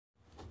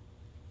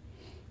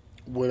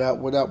What up,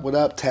 what up, what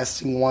up?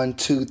 Testing 1,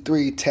 2,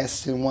 3.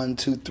 Testing 1,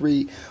 2,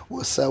 3.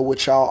 What's up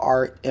with y'all,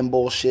 art and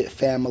bullshit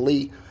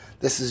family?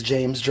 This is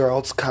James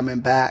Gerald's coming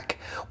back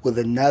with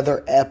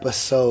another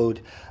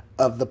episode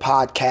of the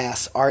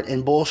podcast, Art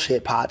and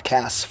Bullshit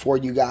Podcast, for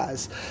you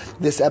guys.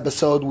 This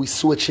episode, we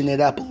switching it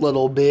up a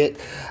little bit.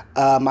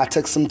 I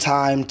took some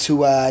time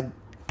to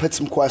put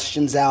some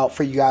questions out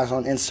for you guys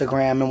on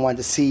Instagram and wanted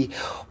to see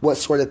what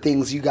sort of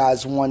things you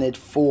guys wanted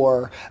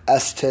for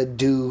us to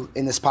do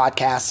in this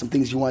podcast, some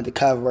things you wanted to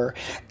cover.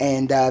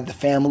 And the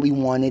family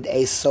wanted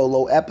a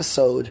solo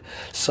episode.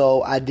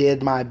 So I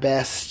did my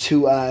best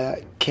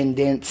to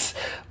condense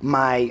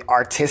my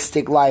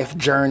artistic life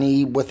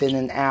journey within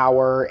an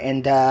hour.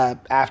 And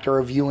after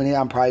reviewing it,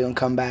 I'm probably going to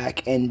come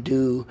back and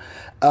do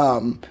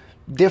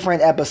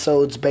different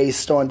episodes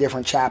based on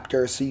different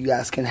chapters so you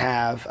guys can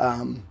have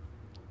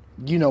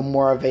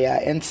more of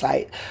a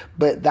insight,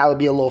 but that would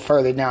be a little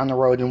further down the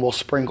road, and we'll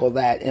sprinkle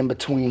that in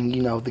between,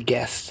 the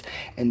guests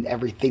and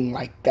everything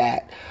like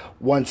that.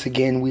 Once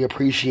again, we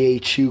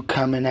appreciate you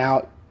coming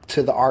out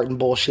to the Art and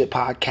Bullshit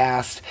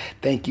Podcast.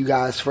 Thank you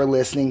guys for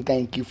listening.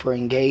 Thank you for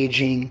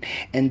engaging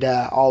and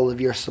all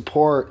of your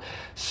support.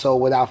 So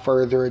without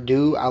further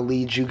ado, I'll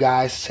lead you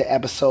guys to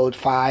episode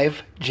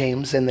 5,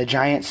 James and the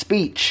Giant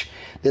Speech.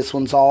 This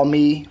one's all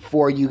me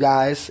for you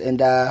guys, and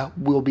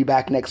we'll be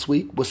back next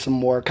week with some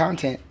more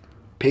content.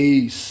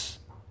 Peace.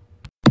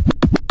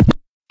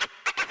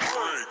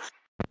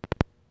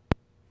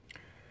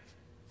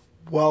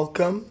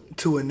 Welcome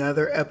to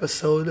another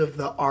episode of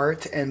the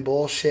Art and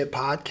Bullshit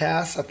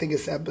Podcast. I think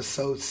it's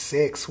episode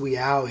 6. We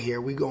out here.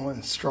 We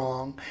going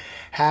strong.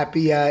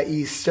 Happy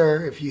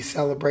Easter if you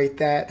celebrate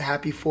that.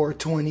 Happy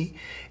 420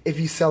 if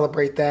you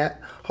celebrate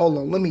that. Hold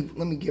on. Let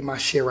me get my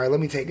shit right.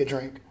 Let me take a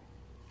drink.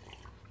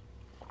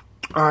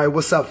 All right.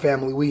 What's up,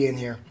 family? We in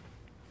here.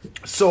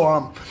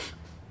 So,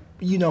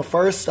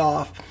 first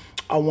off,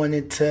 I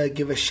wanted to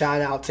give a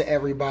shout out to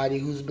everybody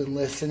who's been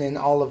listening,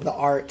 all of the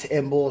Art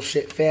and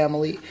Bullshit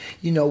family.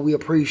 We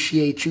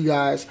appreciate you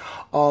guys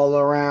all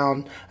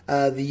around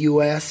the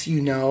U.S.,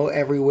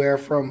 everywhere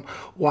from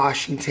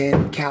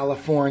Washington,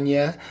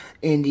 California,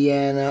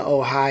 Indiana,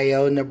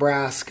 Ohio,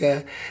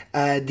 Nebraska,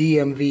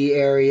 DMV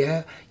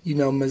area,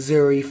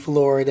 Missouri,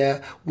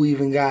 Florida. We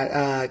even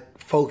got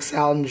folks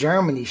out in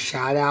Germany.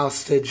 Shout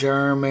outs to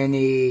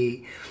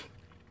Germany.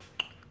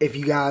 If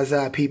you guys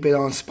peep it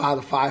on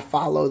Spotify,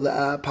 follow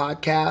the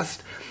podcast.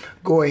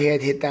 Go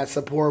ahead, hit that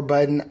support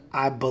button.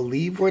 I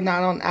believe we're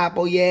not on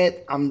Apple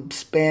yet. I'm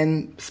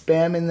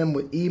spamming them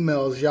with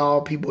emails,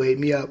 y'all. People hit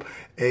me up.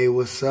 Hey,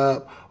 what's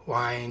up?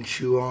 Why ain't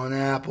you on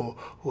Apple?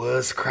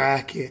 What's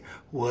cracking?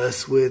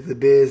 What's with the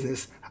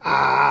business?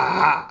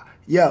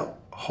 Yo,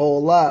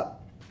 hold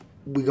up.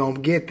 We gonna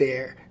get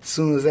there. As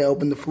soon as they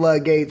open the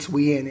floodgates,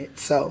 we in it.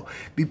 So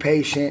be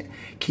patient.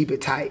 Keep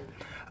it tight.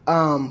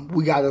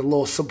 We got a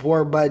little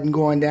support button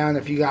going down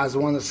if you guys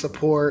want to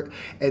support,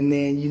 and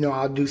then,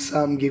 I'll do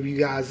something, give you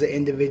guys an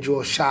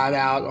individual shout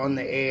out on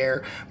the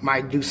air,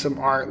 might do some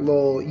art,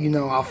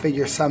 I'll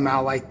figure something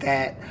out like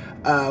that.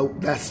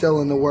 That's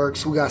still in the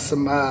works. We got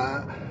some,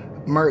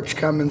 merch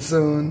coming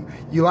soon.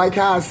 You like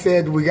how I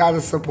said we got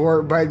a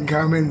support button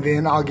coming,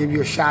 then I'll give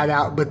you a shout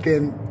out, but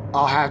then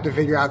I'll have to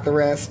figure out the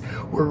rest.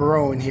 We're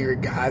growing here,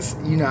 guys.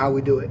 You know how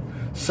we do it.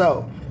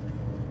 So,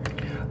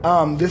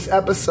 this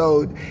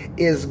episode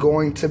is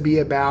going to be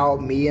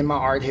about me and my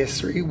art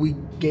history. We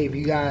gave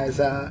you guys,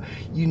 a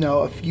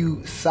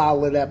few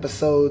solid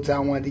episodes. I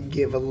wanted to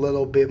give a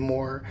little bit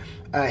more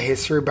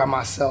history by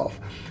myself.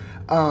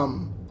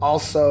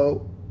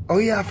 Also,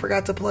 I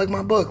forgot to plug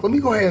my book. Let me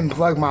go ahead and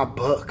plug my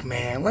book,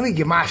 man. Let me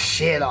get my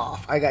shit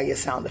off. I gotta get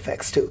sound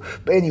effects too.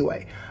 But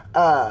anyway,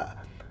 my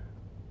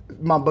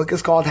book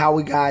is called How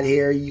We Got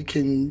Here. You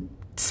can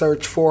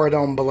search for it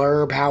on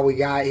Blurb, How We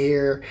Got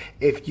Here.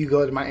 If you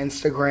go to my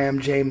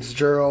Instagram, James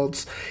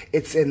Gerald's,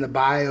 it's in the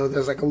bio.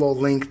 There's like a little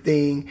link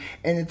thing,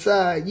 and it's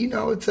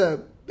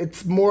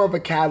it's more of a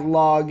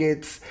catalog.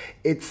 It's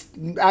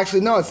actually,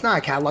 no, it's not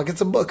a catalog.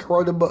 It's a book. I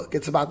wrote a book.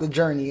 It's about the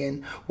journey,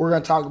 and we're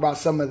gonna talk about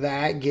some of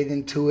that, get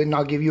into it, and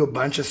I'll give you a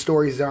bunch of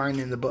stories that aren't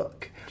in the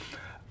book,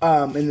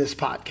 in this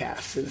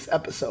podcast, in this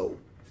episode,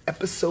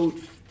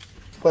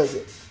 what is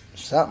it?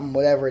 Something,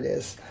 whatever it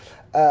is.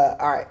 All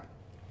right.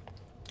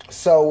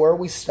 So where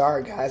we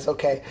start, guys?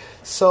 Okay,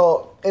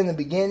 so in the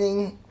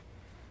beginning,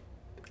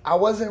 I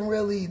wasn't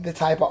really the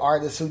type of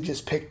artist who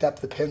just picked up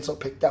the pencil,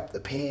 picked up the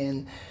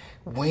pen,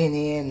 went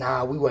in.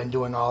 Nah, we wasn't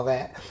doing all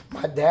that.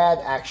 My dad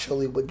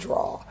actually would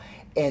draw,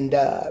 and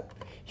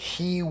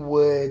he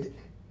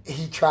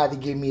tried to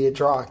get me to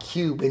draw a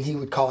cube, and he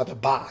would call it a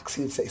box.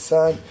 He would say,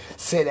 "Son,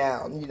 sit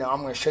down.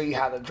 I'm going to show you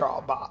how to draw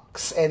a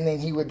box." And then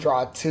he would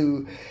draw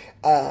 2,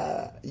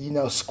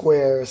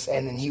 squares,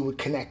 and then he would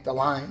connect the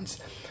lines.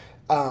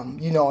 On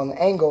the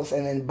angles,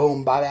 and then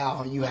boom,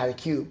 bada, you had a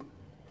cube.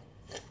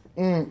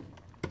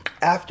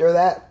 After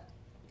that,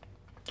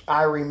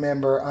 I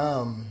remember,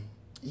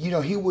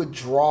 he would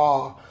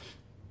draw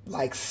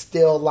like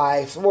still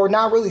life, or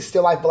not really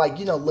still life, but like,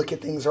 look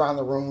at things around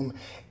the room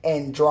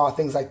and draw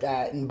things like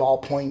that in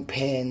ballpoint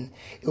pen.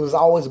 It was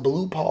always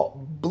blue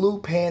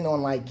pen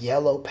on like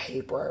yellow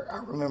paper. I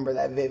remember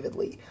that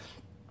vividly.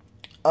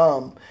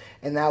 And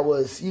that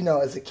was,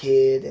 as a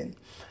kid. And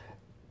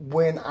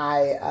when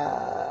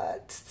I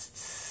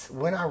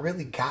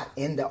really got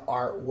into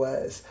art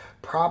was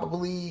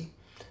probably,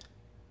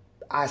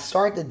 I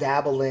started to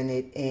dabble in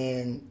it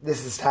in,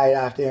 this is tight,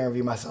 I have to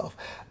interview myself.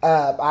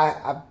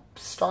 I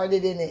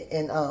started in it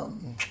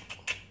in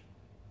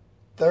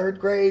third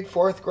grade,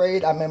 fourth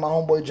grade. I met my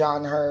homeboy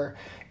John Herr,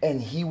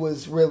 and he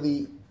was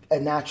really a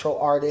natural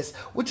artist,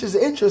 which is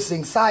an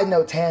interesting side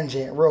note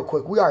tangent real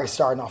quick. We already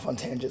starting off on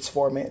tangents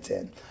 4 minutes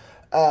in.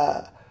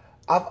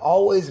 I've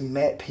always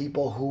met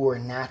people who were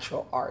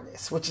natural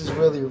artists, which is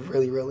really,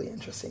 really, really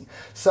interesting.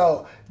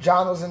 So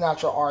John was a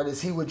natural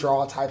artist. He would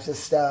draw all types of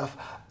stuff.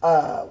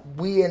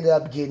 We ended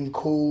up getting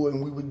cool,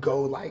 and we would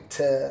go like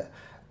to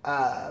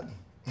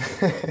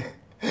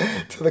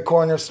to the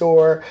corner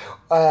store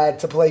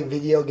to play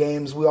video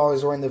games. We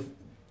always were in the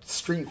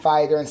Street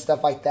Fighter and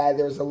stuff like that.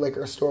 There was a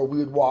liquor store we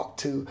would walk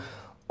to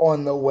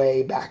on the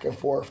way back and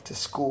forth to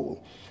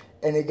school.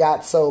 And it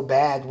got so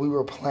bad, we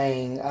were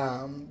playing,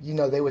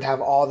 they would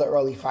have all the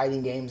early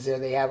fighting games there.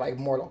 They had like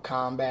Mortal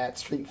Kombat,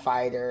 Street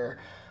Fighter,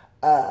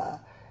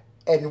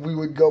 and we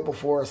would go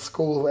before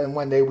school, and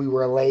one day we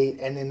were late,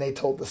 and then they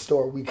told the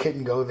store we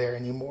couldn't go there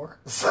anymore.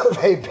 So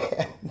they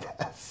banned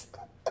us.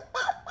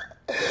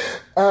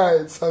 All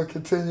right, so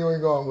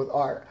continuing on with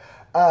art.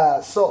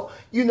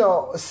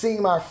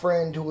 Seeing my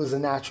friend who was a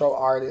natural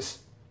artist,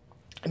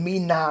 me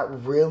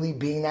not really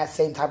being that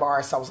same type of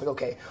artist, I was like,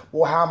 okay,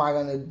 well, how am I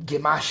going to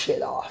get my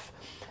shit off?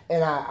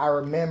 And I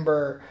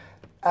remember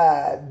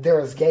there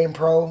was Game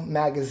Pro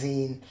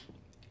magazine,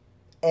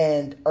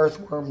 and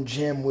Earthworm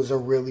Jim was a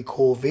really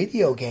cool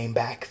video game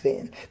back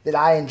then that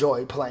I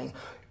enjoyed playing.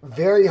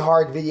 Very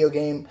hard video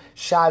game.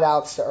 Shout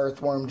outs to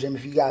Earthworm Jim.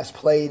 If you guys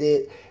played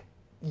it,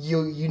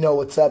 you know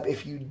what's up.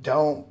 If you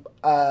don't,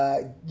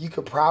 you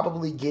could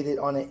probably get it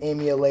on an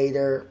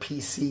emulator,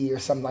 PC, or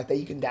something like that.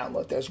 You can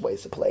download. There's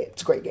ways to play it.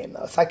 It's a great game,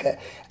 though. It's like a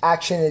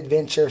action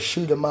adventure,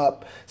 shoot 'em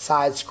up,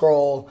 side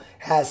scroll,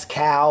 has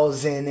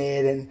cows in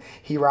it, and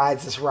he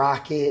rides this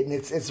rocket, and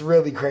it's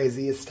really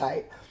crazy. It's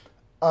tight.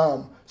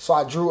 So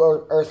I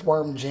drew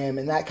Earthworm Jim,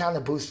 and that kind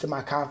of boosted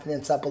my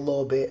confidence up a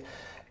little bit.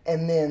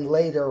 And then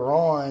later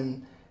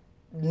on,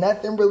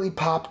 nothing really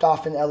popped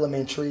off in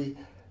elementary.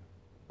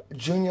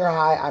 Junior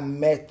high, I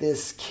met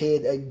this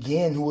kid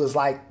again who was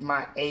like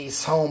my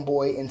ace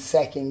homeboy in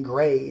second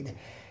grade.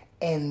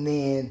 And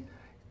then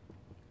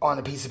on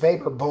a piece of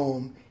paper,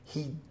 boom,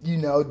 he,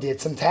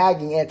 did some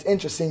tagging. And it's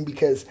interesting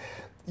because,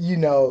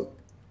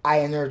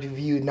 I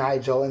interviewed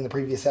Nigel in the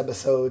previous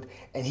episode,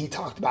 and he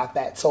talked about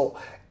that. So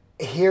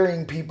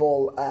hearing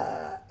people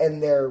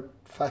and their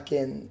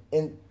fucking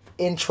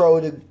intro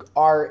to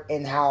art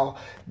and how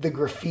the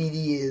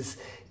graffiti is,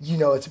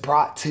 it's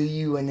brought to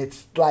you, and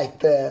it's like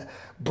the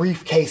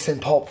briefcase in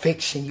Pulp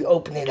Fiction. You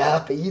open it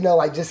up, and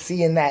like just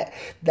seeing that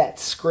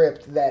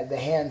script, that the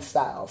hand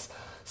styles.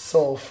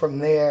 So from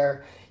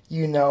there,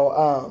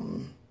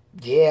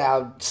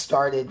 I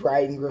started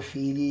writing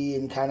graffiti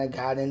and kind of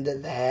got into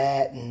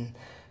that and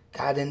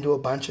got into a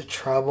bunch of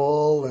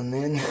trouble, and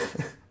then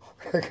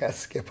we're gonna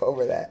skip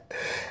over that.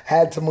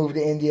 Had to move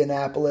to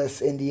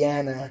Indianapolis,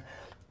 Indiana,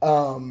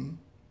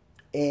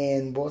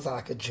 and what was I,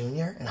 like a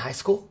junior in high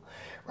school,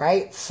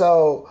 right?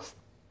 So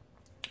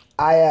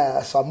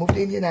I moved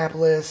to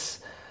Indianapolis,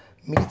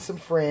 meet some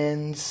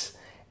friends,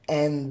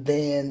 and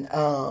then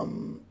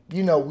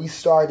we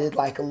started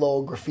like a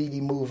little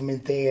graffiti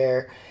movement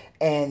there,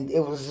 and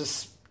it was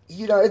just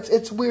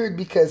it's weird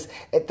because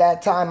at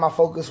that time my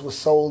focus was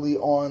solely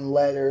on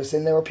letters,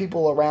 and there were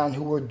people around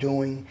who were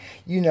doing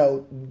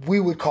we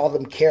would call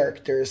them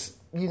characters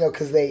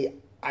because they,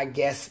 I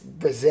guess,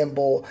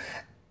 resemble.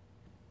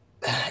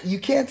 You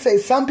can't say,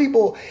 some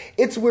people,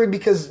 it's weird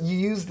because you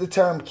use the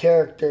term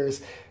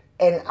characters,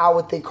 and I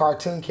would think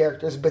cartoon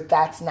characters, but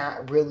that's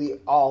not really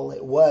all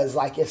it was.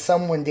 Like if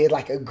someone did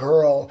like a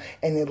girl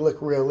and it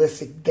looked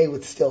realistic, they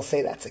would still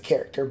say that's a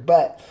character.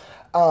 But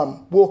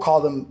we'll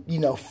call them,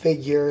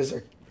 figures,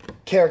 or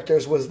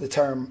characters was the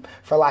term,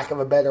 for lack of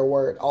a better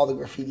word. All the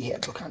graffiti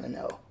heads will kind of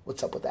know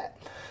what's up with that.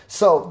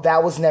 So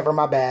that was never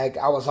my bag.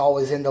 I was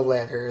always into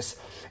letters,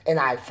 and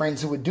I had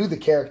friends who would do the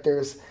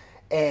characters,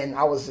 and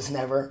I was just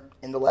never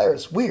in the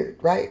letters. Weird,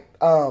 right?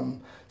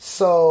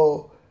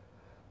 So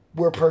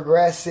we're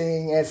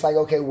progressing, and it's like,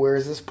 okay,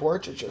 where's this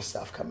portraiture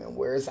stuff coming?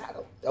 Where is that?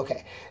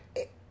 Okay.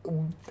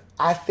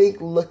 I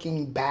think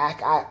looking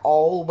back, I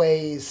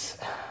always,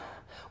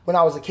 when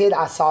I was a kid,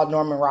 I saw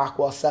Norman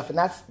Rockwell stuff, and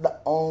that's the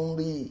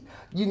only,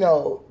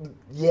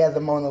 the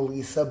Mona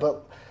Lisa,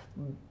 but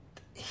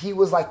he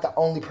was like the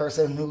only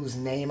person whose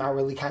name I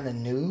really kind of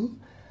knew.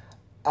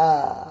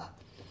 But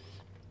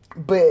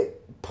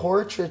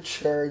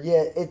portraiture,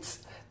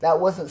 that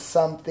wasn't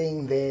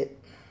something that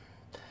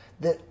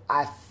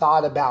I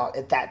thought about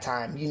at that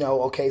time.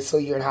 Okay, so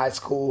you're in high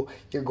school,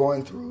 you're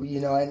going through,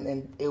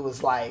 and it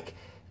was like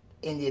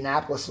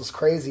Indianapolis was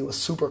crazy. It was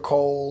super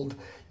cold.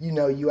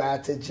 You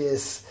had to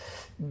just,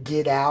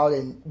 get out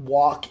and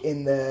walk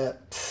in the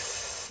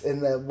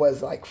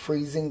was like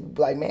freezing,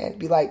 like, man, it'd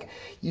be like,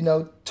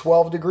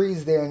 12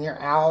 degrees there, and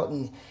you're out,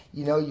 and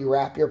you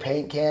wrap your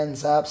paint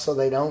cans up so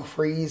they don't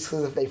freeze,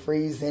 because if they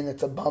freeze, then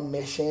it's a bum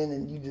mission,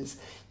 and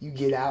you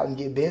get out and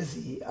get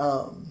busy.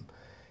 And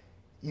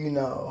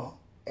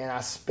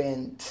I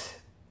spent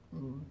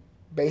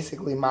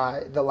basically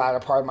the latter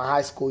part of my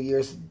high school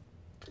years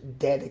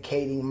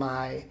dedicating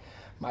my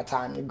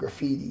time to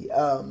graffiti.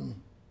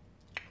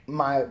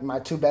 My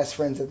two best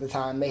friends at the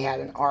time, they had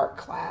an art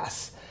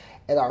class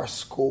at our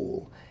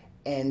school,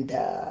 and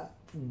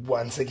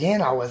once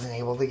again, I wasn't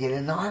able to get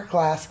into art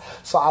class,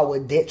 so I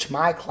would ditch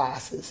my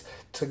classes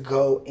to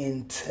go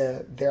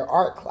into their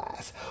art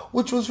class,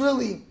 which was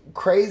really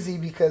crazy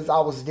because I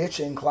was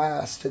ditching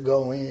class to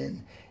go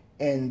in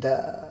and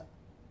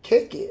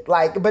kick it.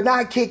 But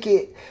not kick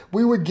it.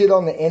 We would get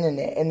on the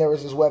internet, and there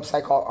was this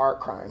website called Art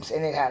Crimes,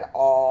 and it had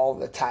all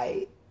the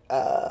tight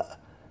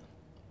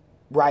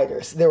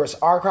writers. There was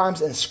Art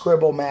Crimes, and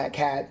Scribble Mac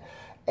had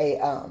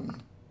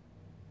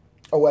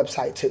a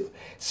website too.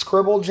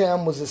 Scribble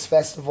Jam was this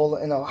festival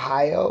in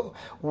Ohio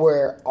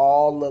where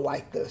all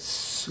the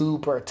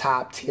super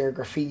top tier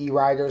graffiti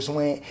writers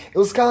went. It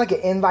was kind of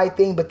like an invite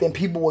thing, but then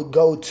people would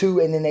go too,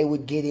 and then they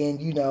would get in,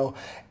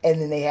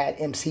 and then they had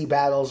MC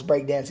battles,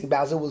 breakdancing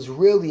battles. It was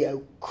really a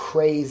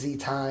crazy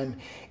time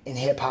in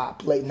hip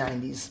hop. Late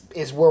 90s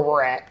is where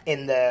we're at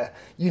in the,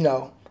 in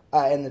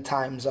the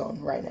time zone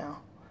right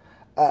now.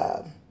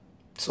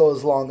 So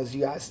as long as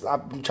you guys,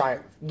 I'm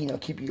trying to,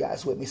 keep you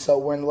guys with me. So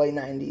we're in the late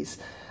 90s,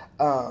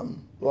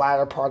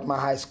 latter part of my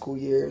high school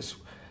years,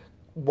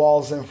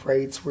 Walls and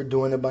Freights, we're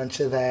doing a bunch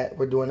of that.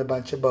 We're doing a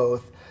bunch of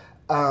both.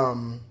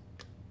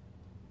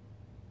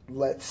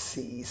 Let's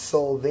see.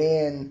 So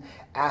then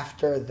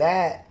after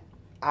that,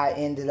 I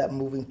ended up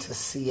moving to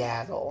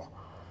Seattle.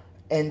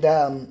 And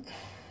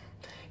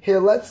here,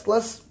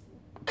 let's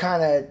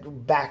kind of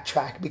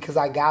backtrack, because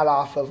I got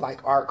off of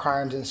Art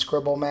Crimes and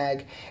Scribble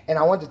Mag, and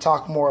I want to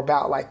talk more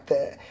about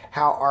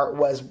how art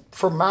was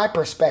from my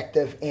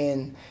perspective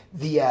in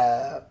the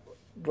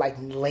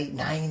late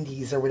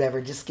 90s or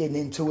whatever, just getting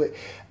into it.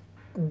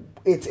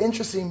 It's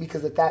interesting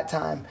because at that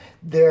time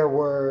there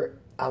were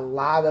a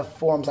lot of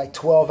forms,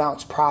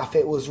 12-ounce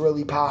Profit was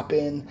really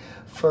popping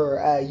for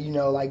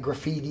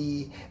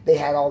graffiti. They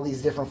had all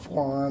these different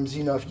forums,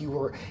 if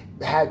you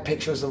had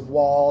pictures of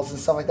walls and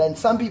stuff like that, and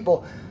some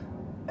people,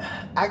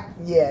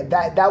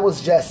 that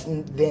was just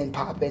then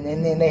popping,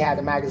 and then they had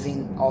a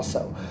magazine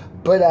also.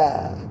 But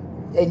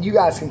and you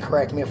guys can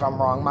correct me if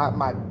I'm wrong.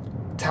 My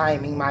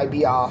timing might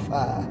be off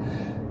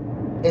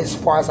as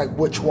far as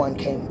which one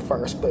came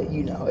first. But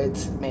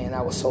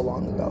that was so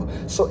long ago.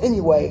 So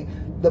anyway,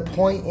 the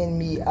point in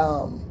me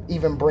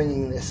even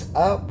bringing this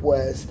up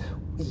was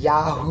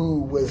Yahoo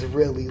was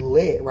really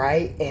lit,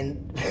 right?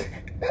 And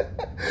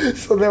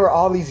so there were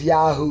all these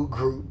Yahoo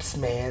groups,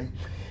 man.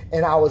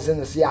 And I was in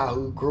this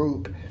Yahoo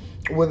group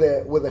with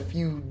a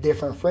few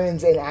different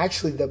friends, and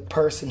actually the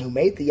person who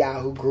made the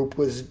Yahoo group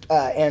was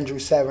Andrew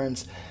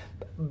Severn's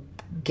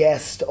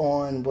guest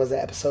on, was it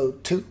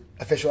episode 2,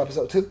 official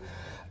episode 2.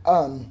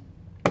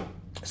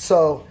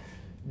 So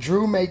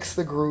Drew makes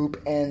the group,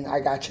 and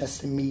I got a chance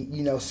to meet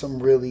some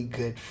really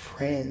good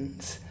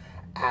friends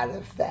out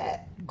of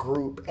that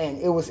group, and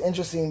it was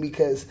interesting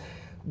because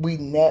we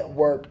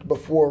networked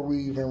before we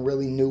even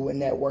really knew what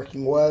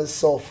networking was.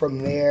 So from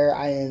there,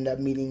 I ended up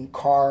meeting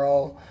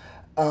Carl.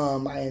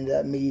 I ended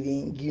up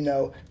meeting,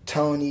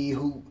 Tony,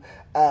 who,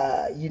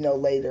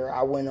 later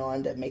I went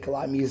on to make a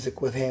lot of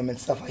music with him and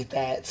stuff like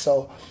that.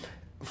 So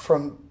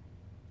from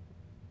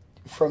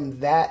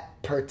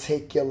that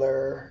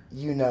particular,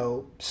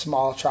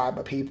 small tribe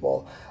of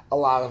people, a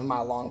lot of my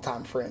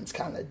longtime friends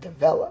kind of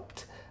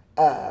developed.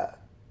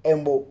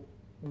 And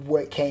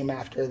what came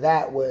after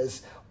that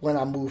was when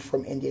I moved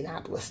from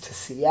Indianapolis to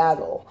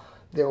Seattle,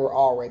 there were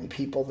already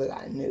people that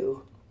I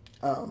knew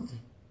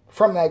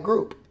from that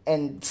group.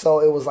 And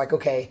so it was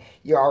okay,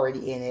 you're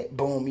already in it.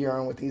 Boom, you're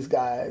in with these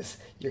guys.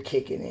 You're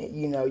kicking it.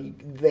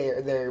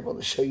 They're able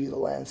to show you the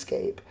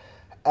landscape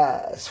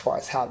as far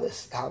as how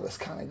this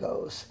kind of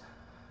goes.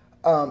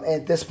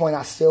 At this point,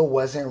 I still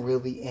wasn't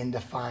really into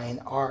fine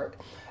art.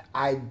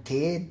 I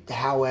did,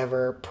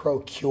 however,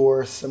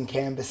 procure some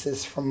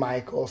canvases from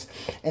Michael's,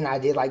 and I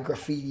did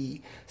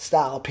graffiti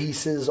style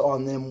pieces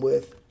on them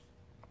with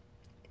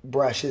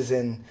brushes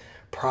and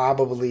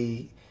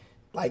probably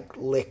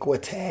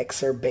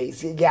Liquitex or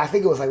basic. Yeah, I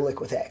think it was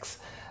Liquitex.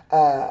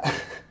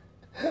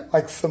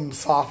 Some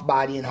soft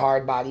body and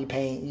hard body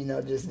paint,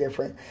 just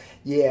different.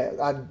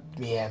 I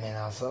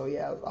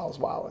was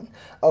wilding.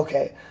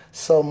 Okay,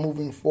 so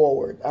moving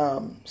forward.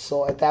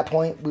 So at that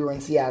point, we were in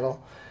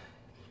Seattle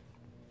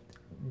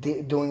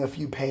doing a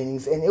few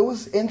paintings, and it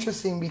was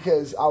interesting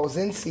because I was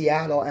in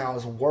Seattle and I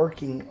was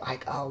working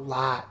a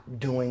lot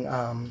doing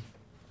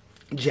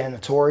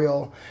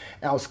janitorial,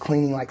 and I was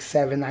cleaning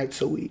 7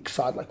 nights a week.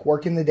 So I'd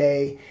work in the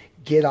day,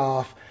 get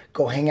off,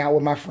 go hang out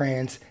with my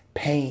friends,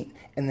 paint,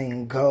 and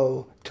then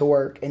go to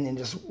work, and then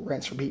just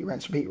rinse, repeat.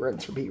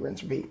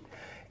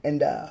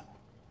 And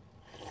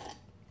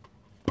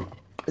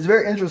it's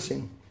very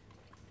interesting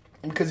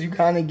because you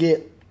kind of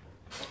get,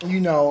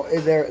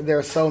 there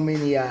are so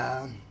many.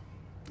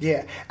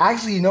 Yeah,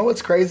 actually, you know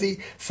what's crazy?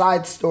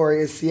 Side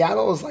story is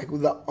Seattle is like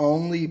the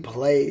only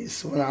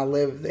place when I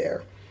lived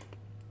there.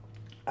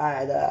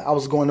 I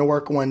was going to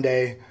work one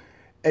day,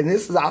 and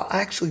I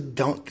actually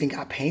don't think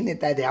I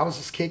painted that day. I was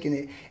just kicking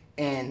it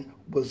and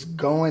was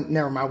going.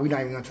 Never mind, we're not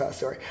even gonna tell that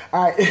story.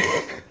 All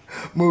right,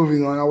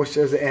 moving on. I wish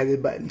there was an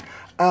edit button.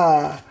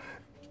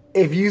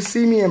 If you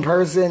see me in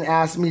person,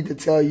 ask me to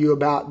tell you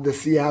about the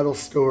Seattle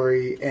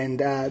story, and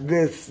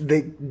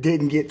they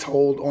didn't get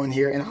told on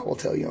here, and I will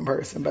tell you in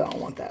person, but I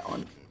don't want that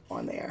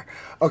on there.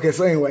 Okay,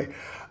 so anyway,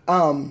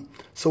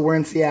 so we're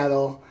in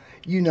Seattle.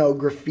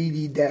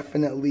 Graffiti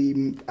definitely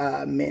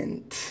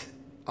meant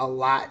a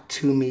lot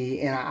to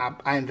me, and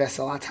I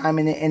invested a lot of time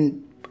in it,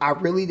 and I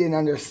really didn't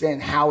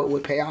understand how it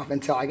would pay off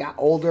until I got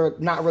older.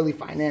 Not really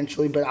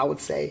financially, but I would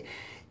say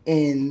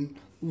in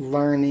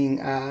learning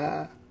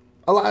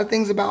a lot of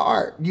things about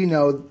art,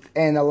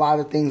 and a lot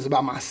of things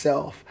about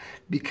myself,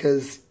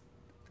 because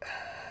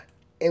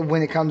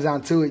when it comes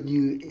down to it,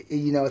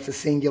 it's a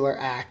singular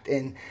act,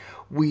 and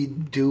we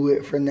do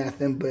it for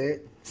nothing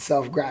but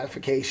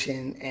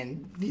self-gratification.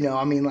 And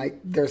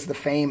there's the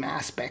fame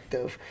aspect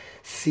of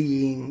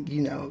seeing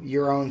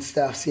your own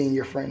stuff, seeing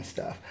your friend's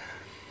stuff,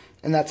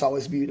 and that's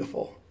always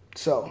beautiful.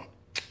 So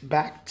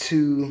back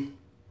to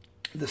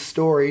the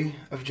story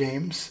of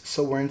James.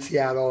 So we're in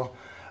Seattle.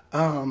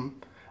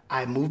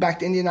 I moved back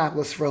to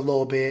Indianapolis for a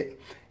little bit,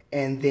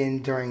 and then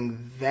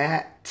during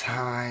that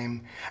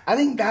time, I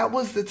think that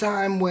was the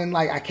time when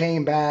I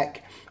came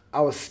back.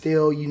 I was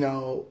still,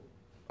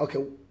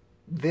 okay,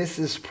 this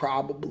is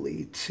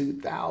probably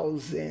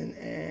 2000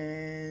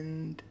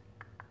 and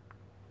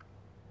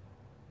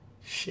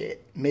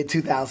mid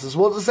 2000s.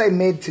 We'll just say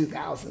mid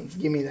 2000s.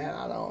 Give me that.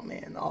 I don't,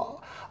 man,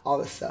 all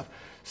this stuff.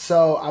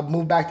 So I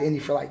moved back to Indy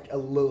for a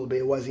little bit.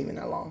 It wasn't even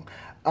that long.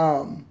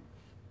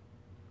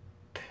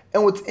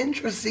 And what's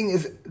interesting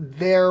is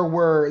there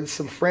were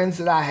some friends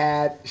that I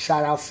had.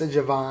 Shout outs to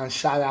Javon.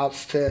 Shout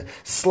outs to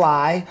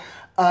Sly.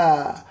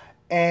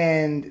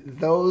 And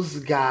those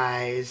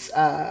guys,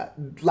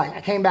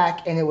 I came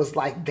back and it was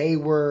like they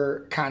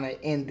were kind of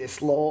in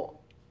this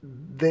little,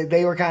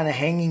 they were kind of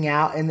hanging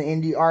out in the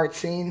indie art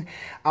scene.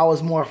 I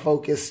was more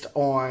focused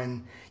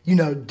on,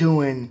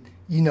 doing,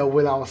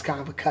 what I was kind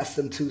of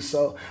accustomed to.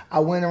 So I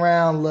went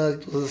around,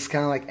 looked, was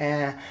kind of like,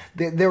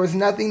 There was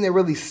nothing that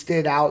really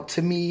stood out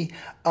to me,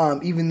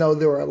 even though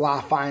there were a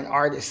lot of fine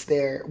artists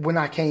there. When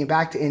I came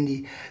back to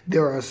indie,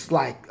 there was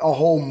a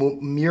whole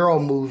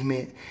mural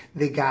movement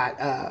that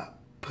got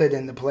put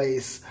into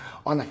place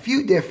on a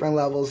few different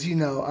levels,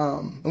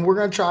 and we're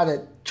gonna try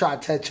to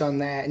touch on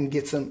that and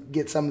get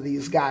some of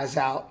these guys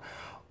out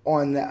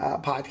on the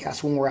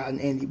podcast when we're out in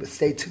Indy. But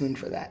stay tuned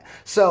for that.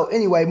 So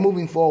anyway,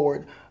 moving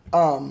forward.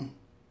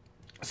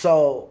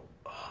 So,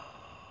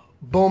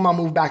 boom, I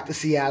moved back to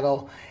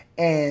Seattle,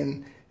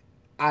 and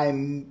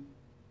I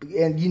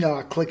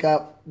click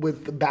up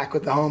with the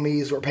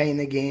homies. We're painting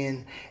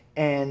again,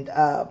 and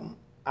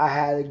I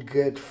had a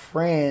good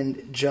friend,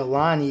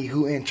 Jelani,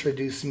 who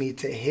introduced me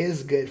to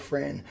his good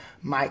friend,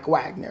 Mike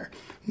Wagner.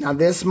 Now,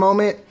 this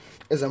moment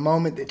is a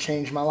moment that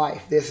changed my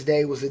life. This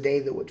day was a day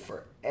that would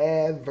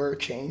forever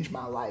change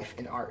my life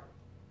in art.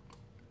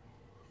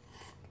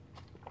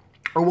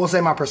 Or we'll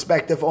say my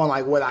perspective on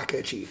what I could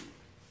achieve.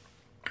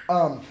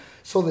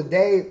 So the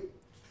day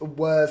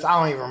was, I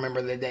don't even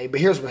remember the day, but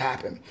here's what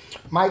happened.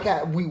 Mike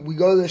we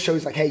go to the show.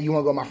 He's like, hey, you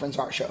want to go to my friend's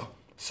art show?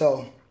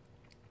 So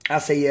I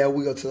say, yeah,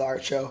 we go to the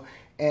art show.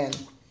 And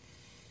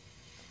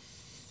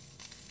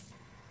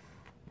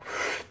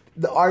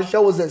the art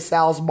show was at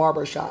Sal's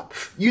Barbershop.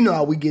 You know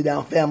how we get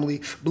down,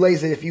 family.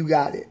 Blaze it if you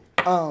got it.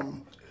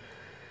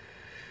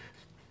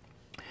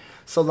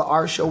 So the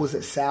art show was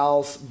at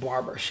Sal's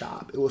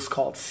Barbershop. It was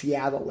called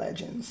Seattle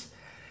Legends.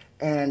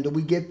 And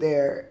we get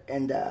there,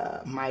 and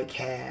Mike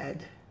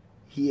had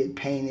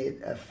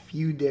painted a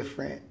few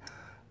different,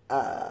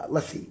 it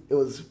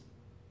was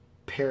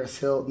Paris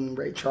Hilton,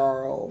 Ray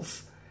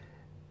Charles,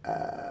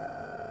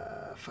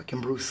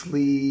 fucking Bruce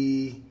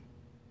Lee,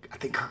 I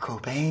think Kurt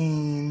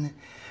Cobain,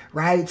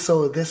 right?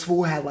 So this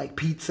fool had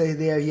pizza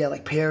there, he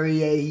had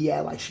Perrier, he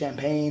had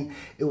champagne.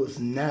 It was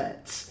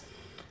nuts.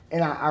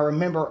 And I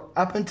remember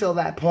up until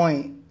that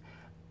point,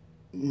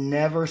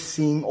 never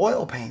seeing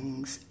oil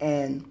paintings.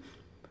 And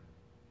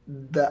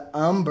the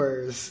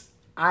umbers,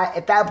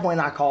 at that point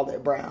I called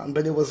it brown,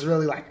 but it was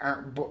really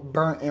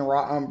burnt and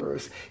raw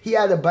umbers. He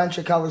had a bunch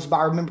of colors, but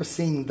I remember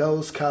seeing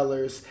those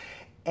colors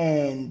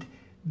and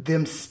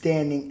them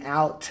standing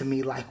out to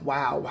me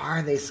wow, why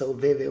are they so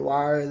vivid?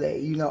 Why are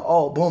they,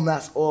 oh, boom,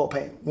 that's oil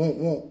paint. Whoom,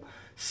 whoom.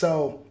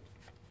 So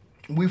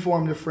we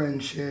formed a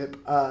friendship,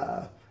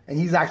 and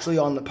he's actually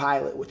on the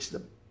pilot,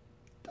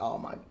 oh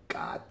my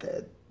God,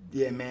 the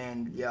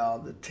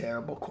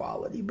terrible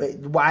quality. But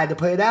why I had to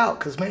put it out?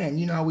 Because, man,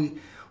 how we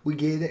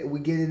get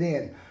it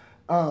in.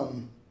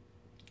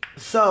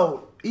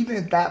 So even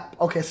at that,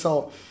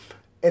 so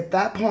at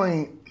that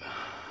point,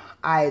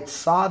 I had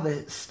saw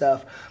the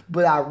stuff,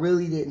 but I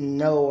really didn't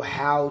know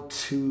how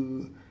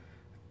to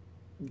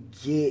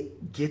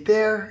get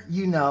there,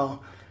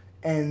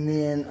 And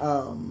then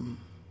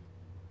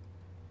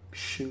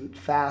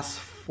fast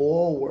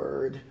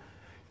forward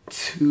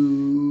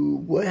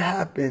to what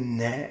happened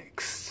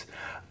next.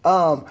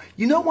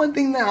 One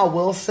thing that I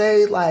will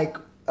say, like,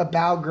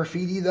 about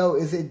graffiti, though,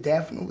 is it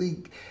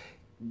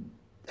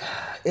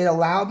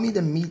allowed me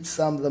to meet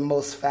some of the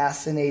most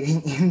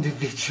fascinating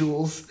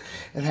individuals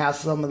and have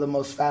some of the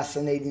most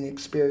fascinating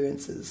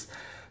experiences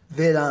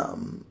that,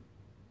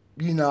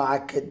 I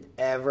could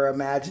ever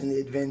imagine, the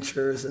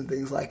adventures and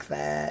things like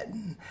that.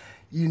 And,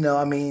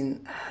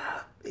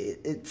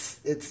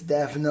 it's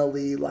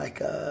definitely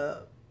like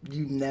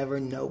you never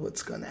know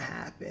what's going to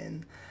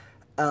happen.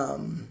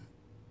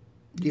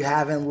 You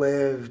haven't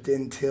lived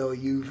until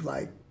you've,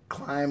 like,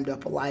 climbed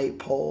up a light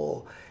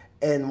pole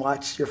and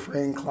watched your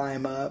friend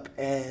climb up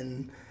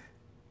and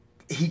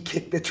he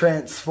kicked the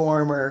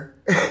transformer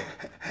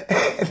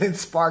and then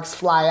sparks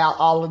fly out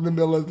all in the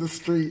middle of the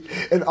street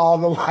and all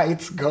the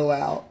lights go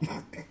out.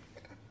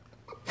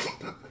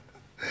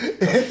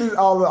 And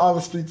all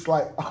the street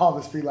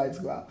lights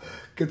go out.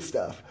 Good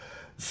stuff.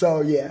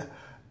 So yeah,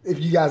 if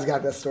you guys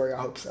got that story, I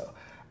hope so.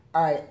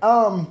 All right.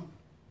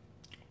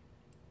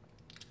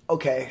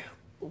 Okay.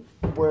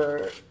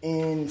 We're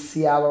in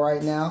Seattle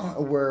right now.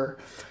 I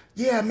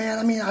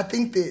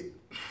think that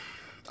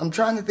I'm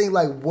trying to think,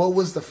 like, what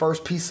was the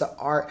first piece of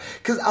art?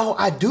 Because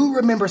I do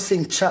remember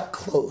seeing Chuck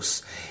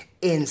Close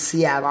in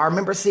Seattle. I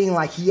remember seeing,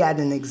 like, he had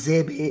an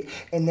exhibit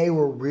and they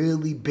were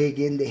really big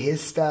into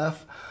his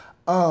stuff.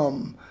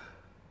 But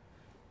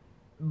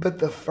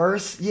the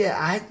first, when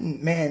I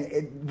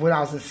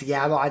was in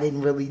Seattle, I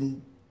didn't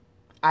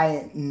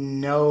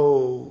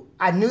know.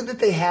 I knew that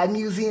they had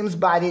museums,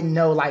 but I didn't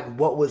know, like,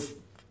 what was.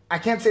 I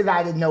can't say that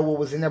I didn't know what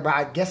was in there, but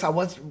I guess I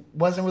wasn't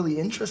really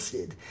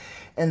interested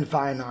in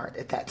fine art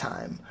at that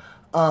time.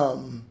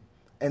 And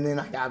then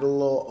I got a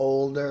little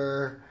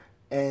older,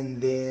 and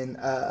then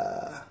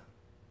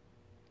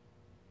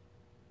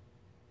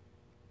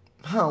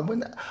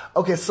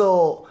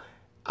so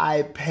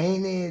I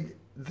painted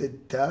the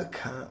duck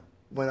hunt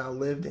when I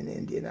lived in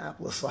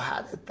Indianapolis. So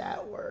how did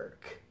that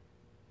work?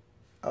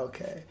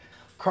 Okay,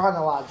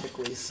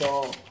 chronologically,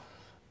 so.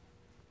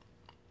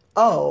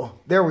 Oh,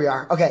 there we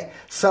are. Okay,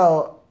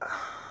 so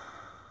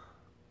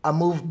I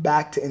moved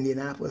back to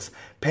Indianapolis,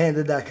 painted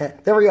the duck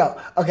hunt. There we go.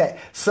 Okay,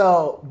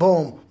 so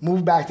boom,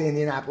 moved back to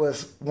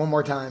Indianapolis one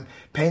more time,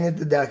 painted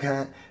the duck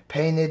hunt,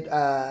 painted,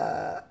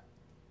 what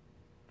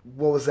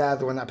was that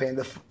other one I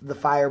painted? The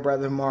Fire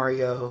Brother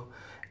Mario,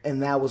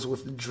 and that was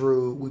with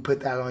Drew. We put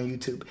that on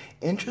YouTube.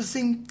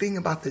 Interesting thing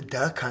about the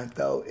duck hunt,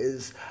 though,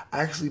 is I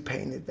actually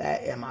painted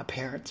that in my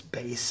parents'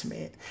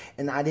 basement,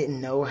 and I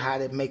didn't know how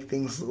to make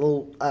things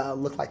look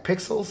like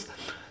pixels,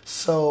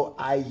 so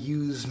I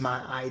used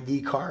my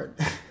ID card.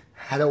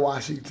 Had a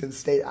Washington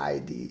State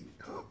ID.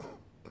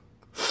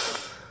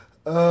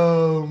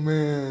 Oh,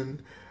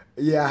 man.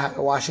 Yeah, I had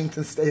a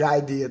Washington State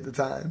ID at the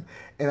time,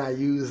 and I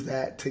used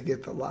that to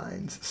get the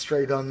lines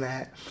straight on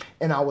that.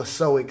 And I was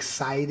so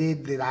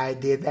excited that I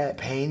did that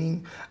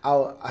painting.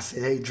 I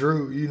said, "Hey,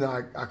 Drew,"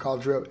 I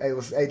called Drew.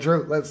 Hey,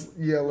 Drew, let's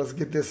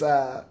get this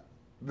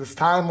this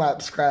time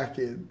lapse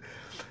cracking.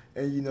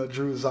 And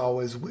Drew's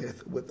always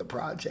with the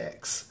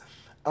projects.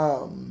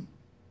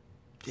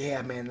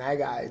 Yeah, man, that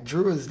guy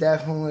Drew is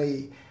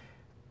definitely.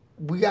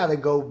 We got to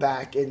go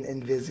back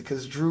and visit,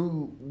 because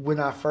Drew, when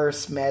I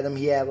first met him,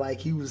 he had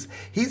he's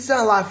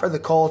done a lot for the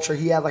culture.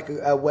 He had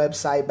a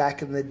website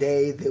back in the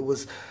day that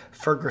was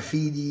for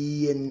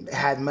graffiti and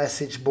had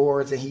message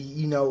boards, and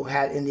he,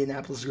 had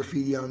Indianapolis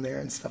graffiti on there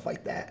and stuff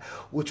like that,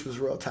 which was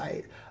real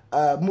tight.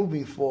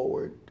 Moving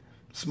forward,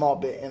 small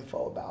bit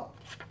info about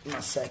my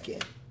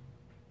second,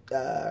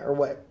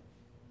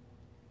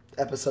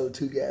 episode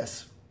 2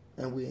 guest,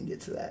 and we didn't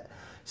get to that.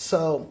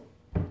 So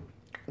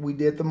we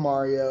did the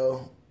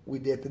Mario. We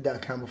did the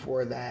duck hunt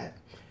before that.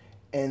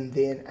 And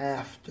then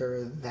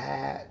after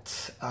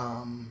that,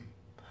 I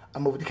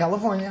moved to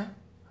California.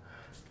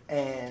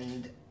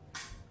 And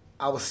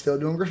I was still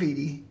doing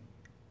graffiti.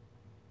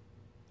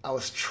 I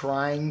was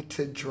trying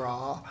to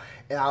draw.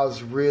 And I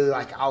was really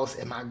I was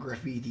in my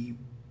graffiti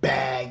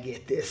bag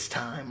at this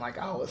time. I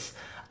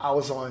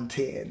was on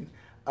 10.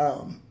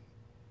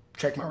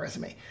 Check my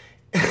resume.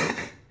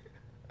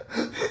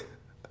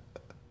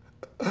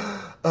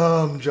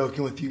 I'm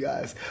joking with you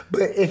guys.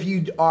 But if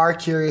you are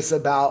curious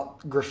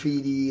about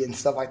graffiti and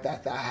stuff like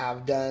that I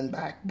have done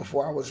back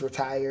before I was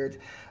retired,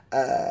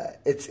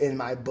 it's in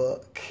my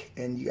book,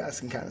 and you guys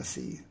can kind of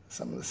see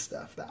some of the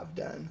stuff that I've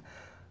done.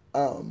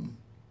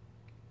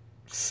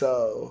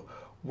 So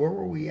where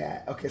were we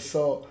at? Okay,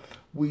 so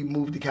we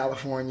moved to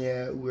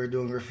California. We were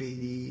doing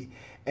graffiti,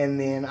 and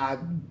then I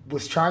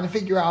was trying to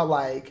figure out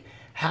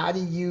how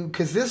do you,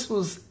 because this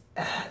was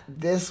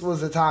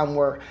a time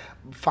where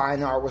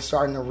fine art was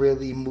starting to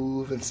really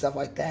move and stuff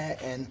like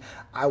that, and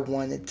I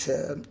wanted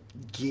to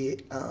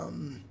get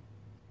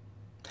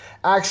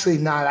Actually,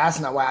 nah, that's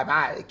not why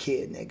I had a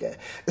kid, nigga.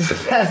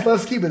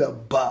 Let's keep it a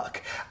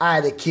buck. I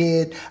had a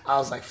kid. I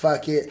was like,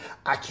 fuck it.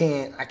 I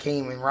can't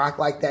even rock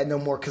like that no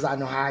more because I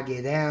know how I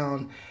get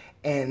down.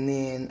 And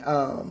then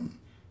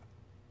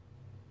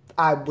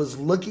I was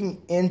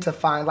looking into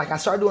I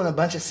started doing a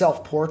bunch of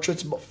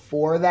self-portraits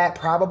before that,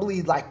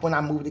 probably like when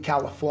I moved to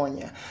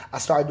California. I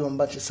started doing a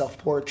bunch of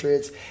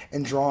self-portraits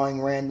and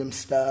drawing random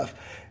stuff.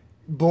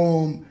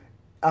 Boom,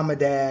 I'm a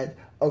dad.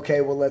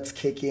 Okay, well, let's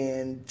kick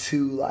in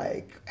to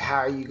like, how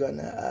are you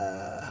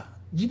gonna,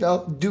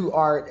 do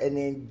art and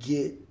then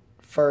get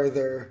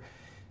further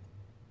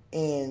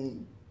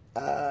in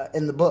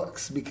the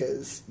books?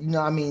 Because,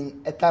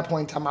 at that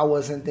point in time, I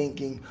wasn't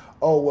thinking,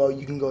 oh, well,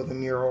 you can go the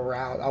mural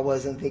route. I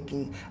wasn't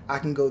thinking I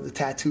can go the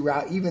tattoo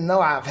route, even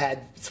though I've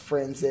had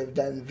friends that have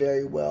done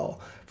very well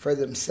for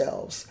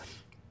themselves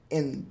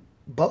in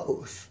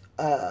both.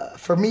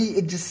 For me,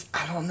 it just,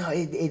 I don't know,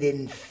 it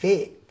didn't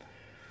fit.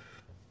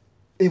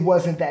 It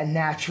wasn't that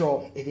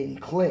natural. It didn't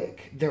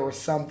click. There was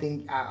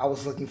something, I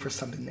was looking for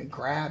something that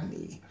grabbed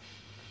me.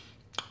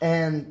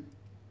 And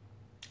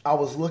I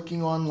was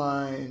looking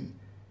online.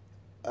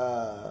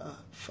 I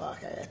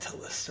gotta tell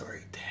this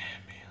story. Damn,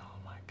 man. Oh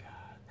my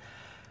God.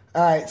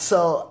 All right.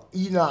 So,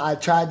 I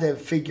tried to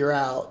figure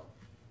out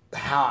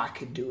how I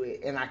could do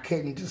it. And I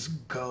couldn't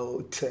just go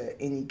to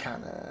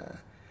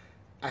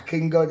I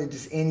couldn't go to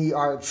just any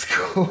art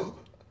school.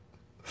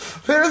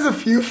 There's a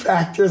few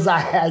factors I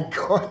had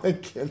going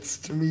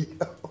against me.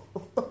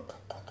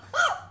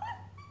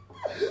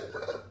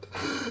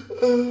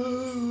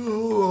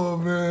 Oh,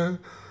 man.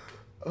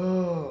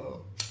 Oh.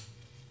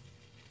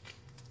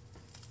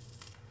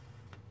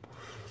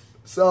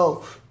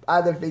 So I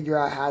had to figure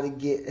out how to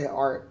get an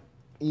art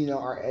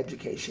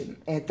education.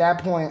 At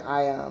that point,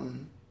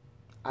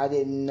 I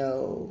didn't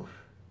know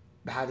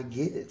how to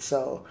get it.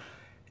 So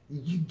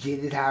you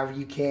get it however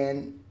you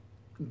can.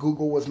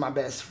 Google was my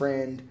best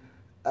friend.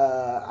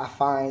 I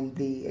find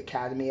the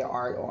Academy of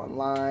Art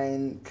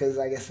online because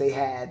I guess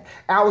I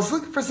was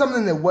looking for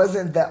something that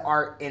wasn't the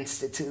Art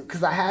Institute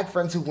because I had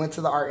friends who went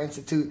to the Art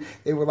Institute.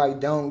 They were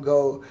like, don't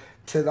go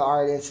to the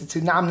Art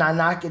Institute. Now, I'm not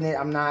knocking it.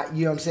 I'm not,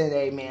 you know what I'm saying?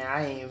 Hey,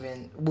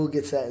 man, we'll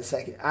get to that in a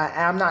second.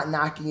 I'm not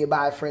knocking it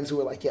by friends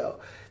who are like, yo,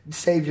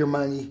 save your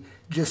money,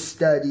 just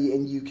study,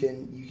 and you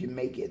can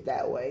make it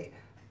that way.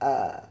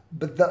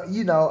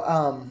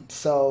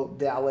 So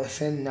did I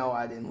listen? No,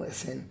 I didn't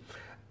listen.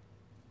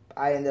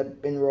 I ended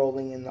up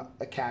enrolling in the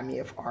Academy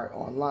of Art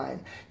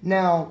online.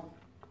 Now,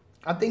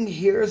 I think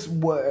here's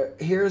where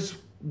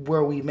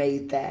we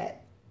made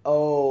that,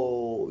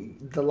 the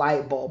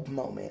light bulb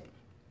moment.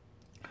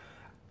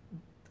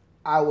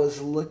 I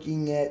was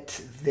looking at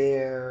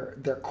their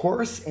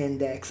course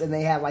index, and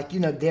they had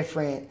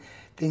different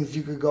things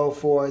you could go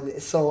for.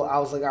 So I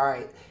was like, all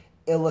right,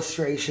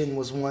 illustration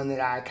was one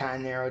that I kind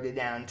of narrowed it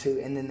down to,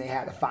 and then they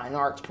had a fine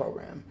arts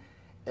program.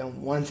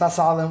 And once I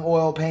saw them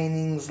oil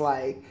paintings,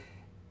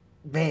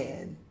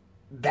 man,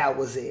 that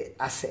was it.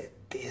 I said,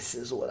 this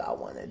is what I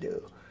want to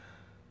do.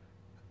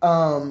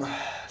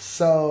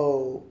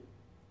 So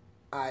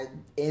I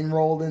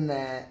enrolled in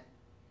that.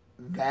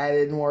 That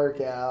didn't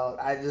work out.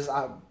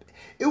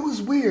 It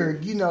was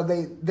weird.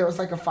 There was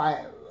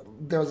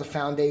there was a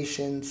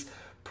foundations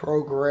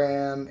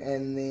program,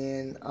 and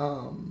then,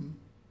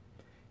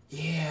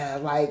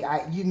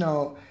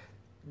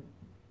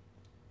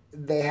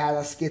 they had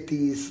us get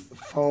these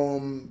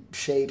foam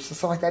shapes and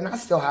stuff like that. And I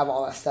still have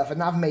all that stuff.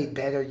 And I've made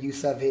better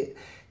use of it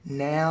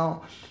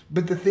now.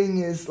 But the thing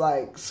is,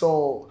 we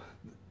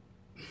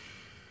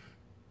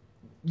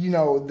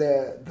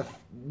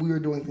were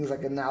doing things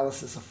like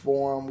analysis of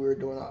form. We were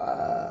doing,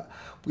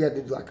 we had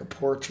to do a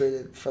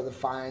portrait for the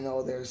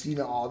final. There's,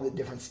 all the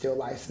different still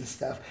lifes and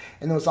stuff.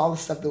 And there was all the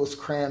stuff that was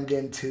crammed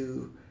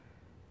into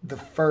the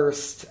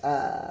first,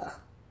 I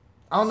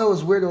don't know, it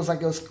was weird. It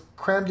was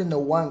crammed into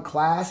one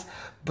class,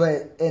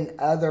 but in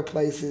other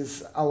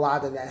places, a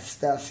lot of that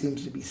stuff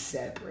seems to be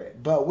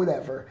separate. But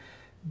whatever,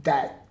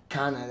 it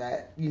kind of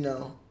let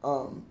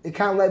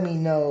me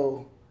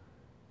know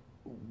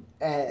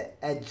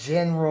a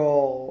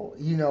general,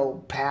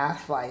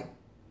 path,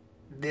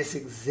 this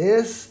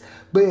exists,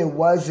 but it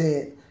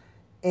wasn't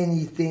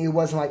anything. It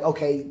wasn't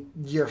okay,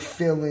 you're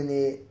feeling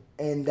it.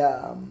 And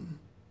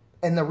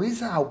the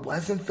reason I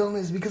wasn't feeling it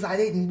is because I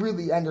didn't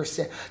really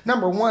understand.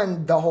 Number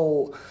one,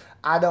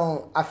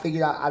 I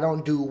figured out I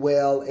don't do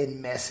well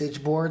in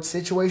message board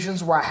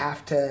situations where I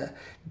have to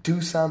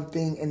do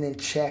something and then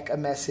check a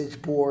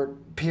message board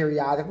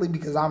periodically,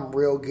 because I'm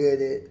real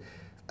good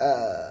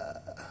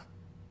at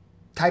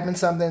typing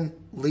something,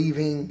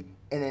 leaving,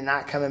 and then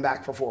not coming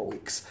back for 4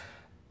 weeks.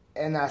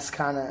 And that's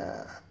kind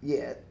of,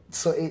 yeah.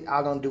 So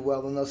I don't do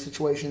well in those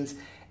situations.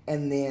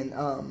 And then,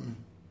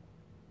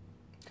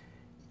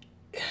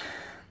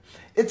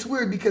 it's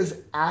weird because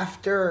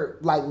after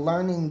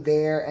learning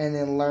there and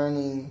then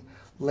learning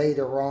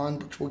later on,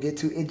 which we'll get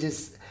to,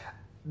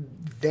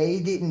 they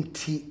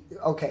didn't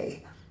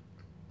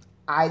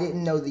I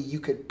didn't know that you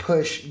could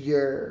push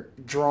your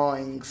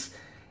drawings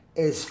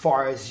as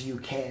far as you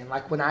can.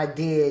 When I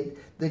did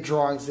the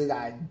drawings that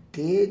I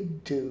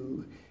did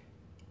do,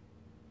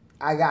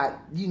 I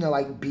got,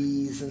 like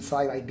B's and so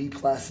like B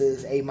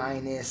pluses, A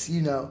minus,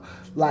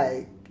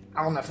 like,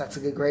 I don't know if that's a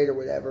good grade or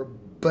whatever,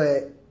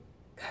 but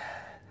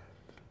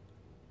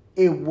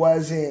it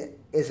wasn't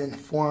as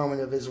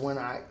informative as when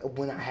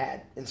I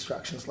had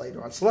instructions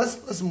later on. So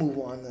let's move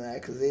on to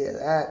that, because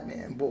that,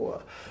 man,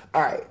 boy.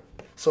 All right,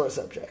 sore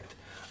subject.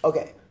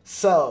 Okay,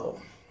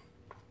 so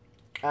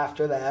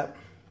after that,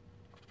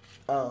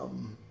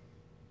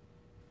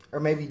 or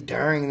maybe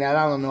during that,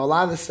 I don't know. A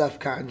lot of the stuff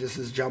kind of just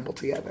is jumbled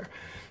together.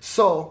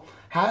 So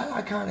how did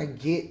I kind of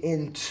get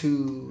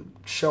into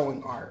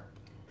showing art?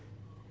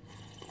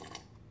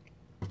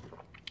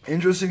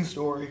 Interesting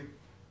story,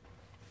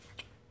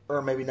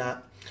 or maybe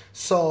not.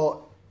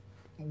 So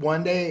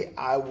one day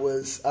I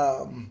was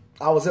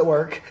at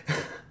work,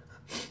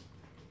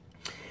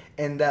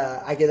 and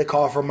I get a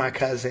call from my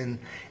cousin,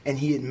 and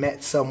he had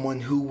met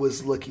someone who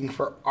was looking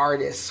for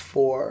artists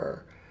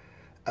for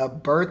a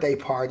birthday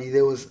party.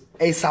 There was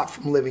Aesop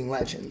from Living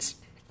Legends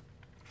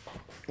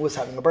was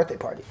having a birthday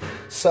party.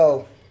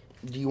 So,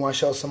 do you want to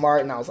show some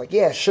art? And I was like,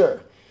 yeah,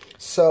 sure.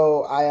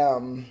 So I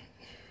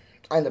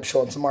ended up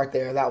showing some art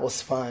there. That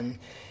was fun.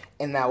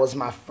 And that was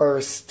my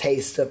first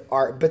taste of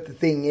art. But the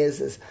thing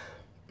is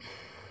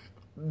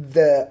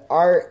the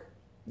art,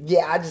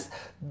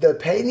 the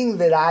painting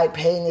that I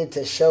painted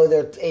to show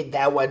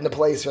that wasn't the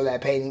place for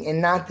that painting.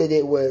 And not that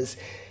it was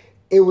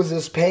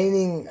this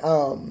painting,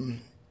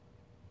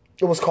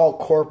 it was called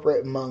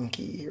Corporate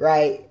Monkey,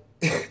 right?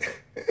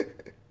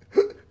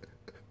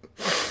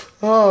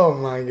 Oh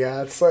my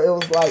God. So it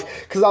was like,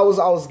 cause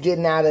I was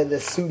getting out of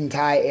the suit and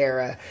tie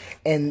era,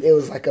 and it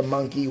was like a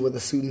monkey with a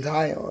suit and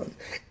tie on.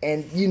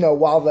 And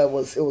while it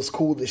was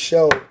cool to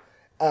show,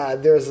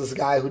 there was this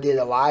guy who did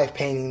a live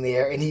painting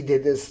there, and he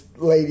did this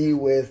lady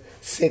with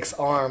 6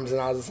 arms,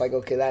 and I was just like,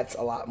 okay, that's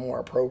a lot more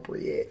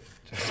appropriate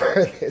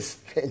for this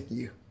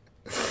venue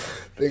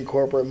than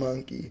Corporate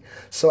Monkey.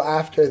 So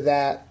after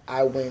that,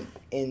 I went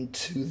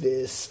into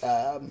this,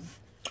 I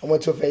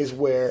went to a phase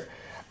where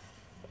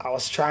I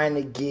was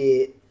trying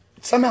to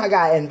somehow I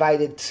got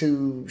invited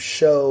to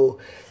show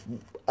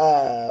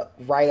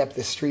right up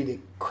the street at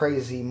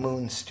Crazy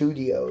Moon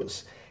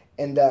Studios.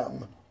 And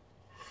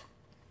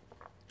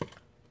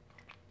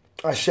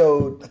I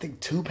showed, I think,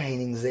 2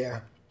 paintings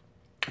there.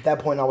 At that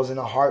point, I was in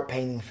a heart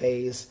painting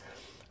phase.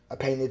 I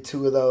painted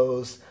 2 of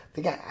those. I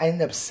think I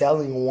ended up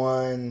selling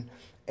one,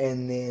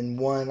 and then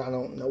one, I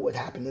don't know what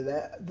happened to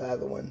the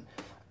other one.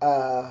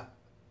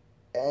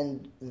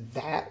 And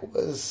that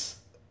was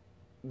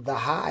the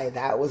high.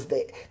 That was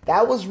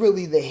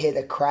really the hit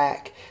of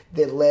crack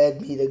that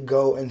led me to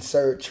go and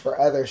search for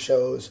other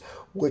shows,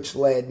 which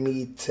led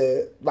me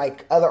to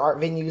like other art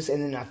venues.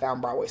 And then I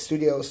found Broadway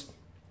Studios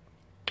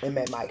and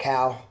met Mike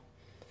Howe.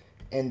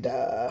 And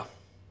at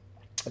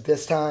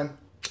this time,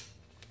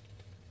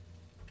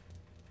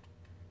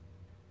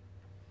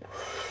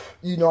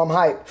 I'm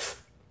hyped.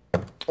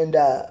 And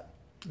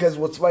because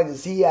what's funny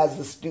is he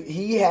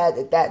had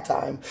at that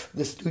time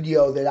the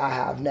studio that I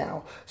have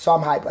now. So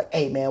I'm hyped, like,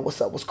 hey man,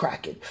 what's up? What's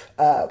cracking?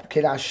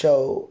 Can I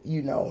show,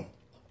 in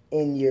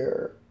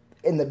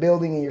the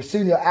building in your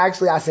studio?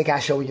 Actually, I think I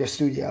show in your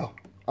studio.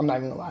 I'm not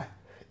even gonna lie.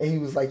 And he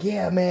was like,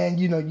 yeah man,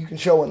 you can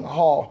show in the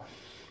hall.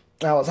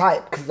 And I was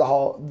hyped because the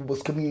hall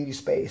was community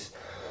space.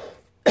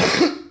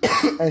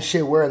 And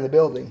shit, we're in the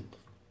building.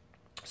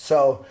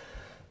 So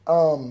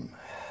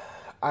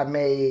I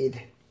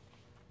made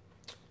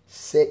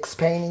 6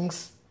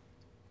 paintings.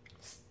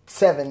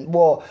 7.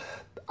 Well,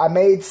 I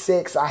made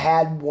 6. I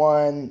had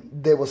one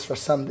that was for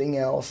something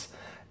else.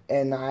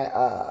 And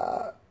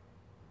that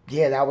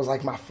was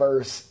like my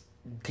first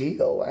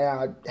deal.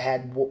 And I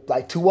had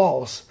like 2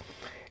 walls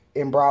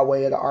in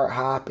Broadway at the Art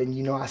Hop.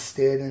 And, I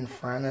stood in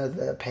front of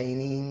the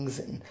paintings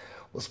and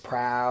was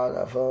proud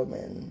of them.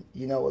 And,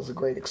 it was a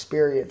great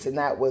experience. And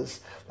that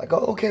was like,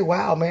 oh, okay,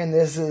 wow, man,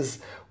 this is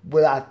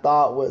what I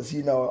thought was,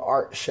 an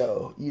art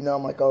show.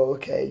 I'm like, oh,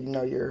 okay,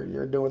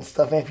 you're doing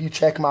stuff. And if you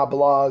check my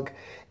blog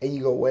and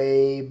you go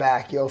way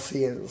back, you'll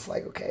see it. It's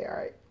like, okay, all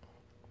right.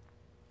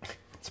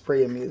 It's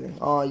pretty amusing.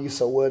 Oh, you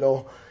so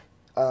little.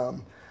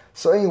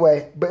 So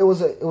anyway, but it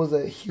was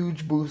a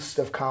huge boost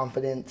of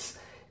confidence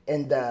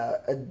and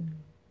a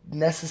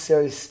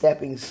necessary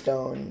stepping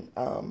stone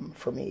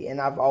for me.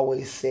 And I've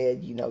always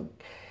said,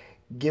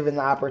 given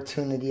the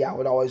opportunity, I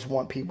would always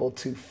want people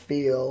to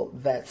feel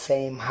that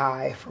same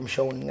high from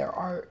showing their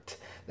art,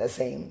 that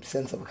same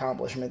sense of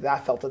accomplishment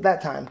that I felt at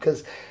that time.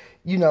 Because,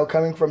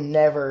 coming from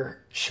never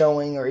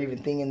showing or even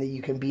thinking that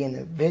you can be in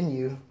a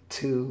venue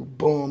to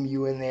boom,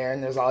 you in there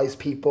and there's all these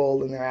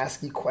people and they're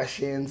asking you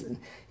questions. And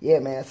yeah,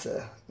 man,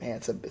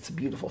 it's a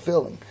beautiful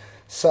feeling.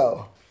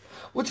 So,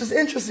 which is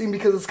interesting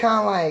because it's kind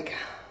of like,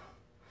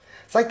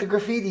 it's like the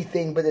graffiti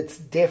thing, but it's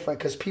different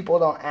because people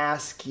don't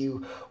ask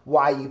you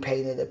why you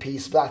painted a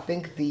piece. But I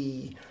think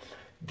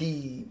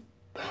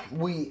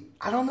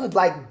I don't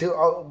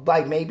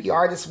know, maybe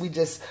artists, we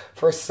just,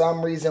 for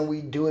some reason,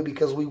 we do it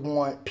because we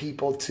want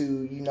people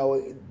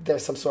to,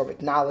 there's some sort of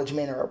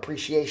acknowledgement or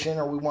appreciation,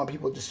 or we want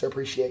people just to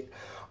appreciate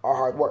our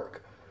hard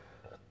work.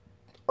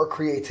 or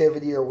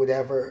creativity or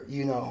whatever,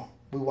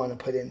 we want to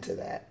put into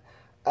that.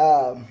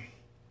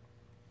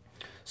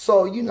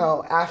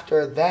 So,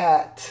 after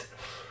that,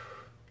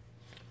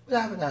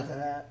 what happened after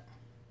that?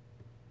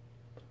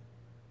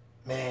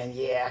 Man,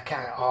 yeah,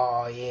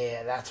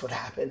 that's what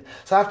happened.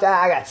 So after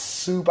that, I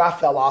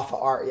fell off of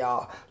art,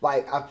 y'all.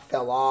 Like, I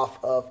fell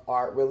off of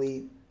art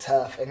really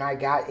tough, and I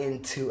got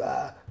into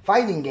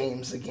fighting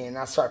games again.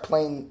 I started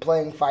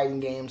playing fighting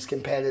games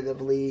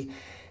competitively,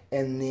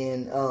 and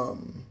then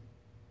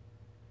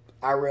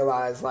I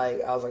realized,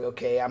 like, I was like,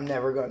 okay,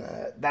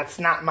 that's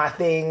not my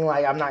thing.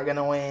 Like, I'm not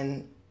gonna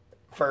win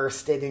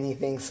first at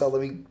anything, so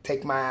let me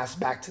take my ass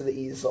back to the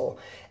easel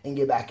and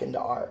get back into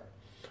art.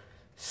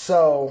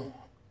 So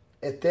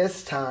at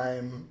this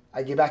time,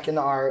 I get back into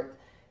art,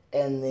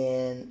 and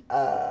then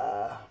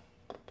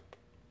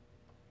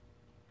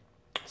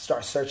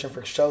start searching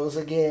for shows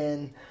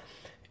again.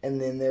 And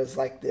then there's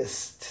like a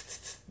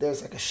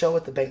show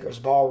at the Banker's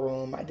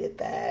Ballroom. I did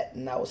that,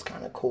 and that was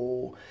kind of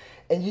cool.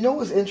 And you know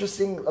what's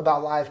interesting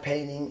about live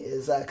painting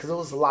is, because it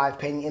was a live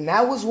painting, and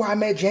that was where I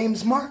met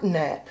James Martin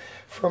at,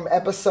 from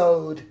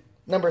episode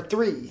number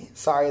 3.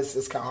 Sorry,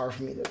 it's kind of hard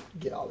for me to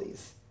get all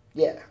these.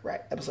 Yeah,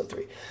 right, episode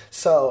 3.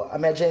 So I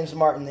met James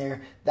Martin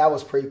there. That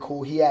was pretty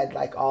cool. He had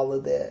like all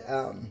of the,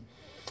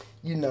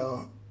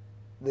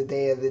 the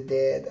Day of the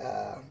Dead.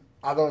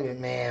 I don't even,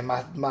 man,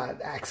 my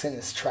accent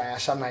is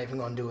trash. I'm not even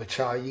going to do it,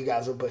 y'all. You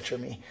guys will butcher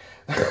me.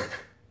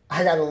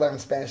 I got to learn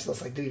Spanish. So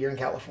it's like, dude, you're in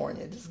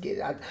California. Just get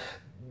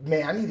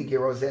it. I need to get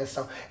Rosetta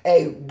Stone.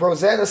 Hey,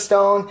 Rosetta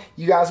Stone,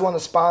 you guys want to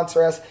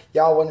sponsor us?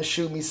 Y'all want to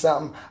shoot me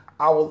something?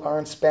 I will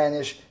learn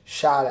Spanish.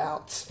 Shout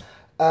outs.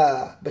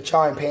 But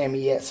y'all ain't paying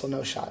me yet, so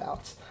no shout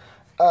outs.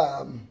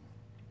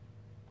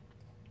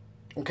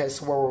 Okay,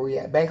 so where were we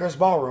at? Banker's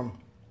Ballroom.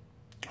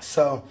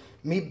 So,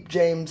 meet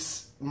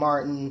James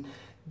Martin.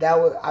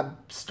 I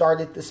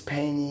started this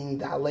painting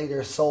that I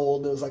later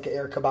sold. It was like an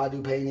Erykah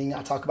Badu painting.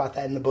 I talk about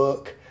that in the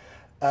book.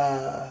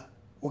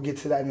 We'll get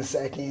to that in a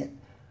second.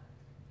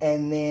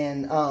 And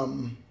then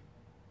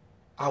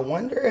I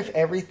wonder if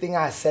everything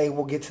I say,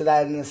 we'll get to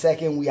that in a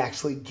second, we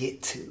actually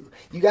get to.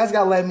 You guys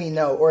got to let me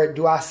know. Or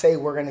do I say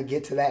we're going to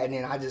get to that and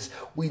then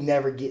we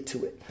never get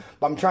to it?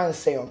 But I'm trying to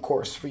stay on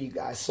course for you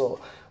guys. So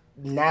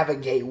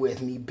navigate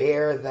with me.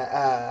 Bear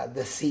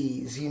the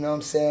seas. You know what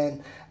I'm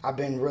saying? I've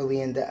been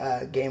really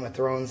into Game of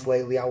Thrones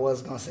lately. I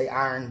was going to say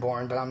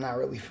Ironborn, but I'm not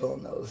really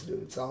feeling those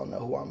dudes. I don't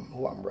know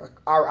who I'm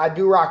rock. I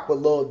do rock with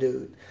Lil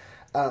Dude.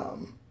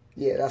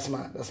 Yeah, that's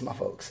my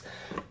folks.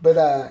 But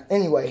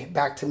anyway,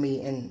 back to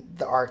me and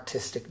the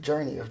artistic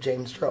journey of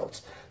James Drolls.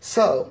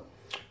 So,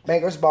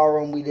 Banker's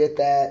Ballroom, we did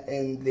that,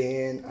 and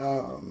then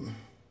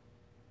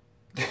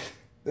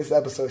this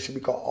episode should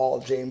be called All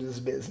James's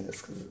Business,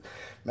 because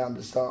I'm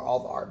just talking all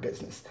the art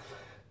business.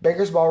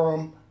 Banker's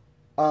Ballroom,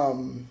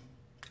 and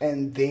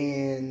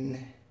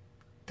then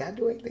did I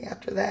do anything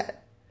after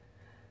that?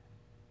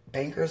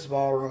 Banker's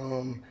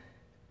Ballroom,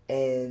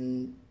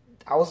 and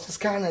I was just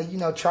kind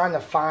of, trying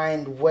to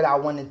find what I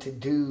wanted to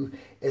do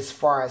as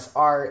far as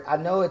art. I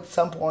know at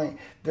some point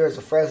there's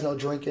a Fresno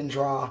Drink and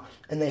Draw,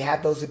 and they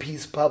had those at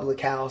Peeves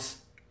Public House,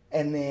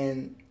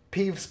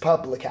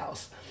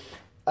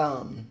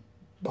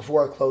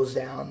 before it closed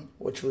down,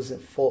 which was in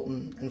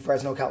Fulton in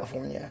Fresno,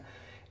 California.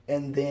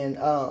 And then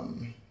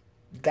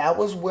that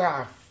was where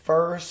I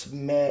first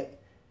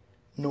met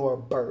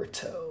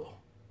Norberto.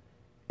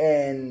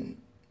 And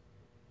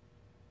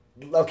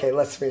okay,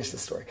 let's finish the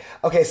story.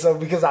 Okay, so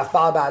because I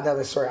thought about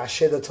another story I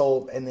should have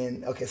told, and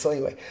then, okay, so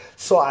anyway.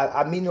 So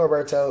I meet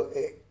Norberto,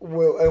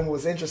 and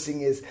what's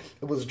interesting is,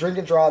 it was Drink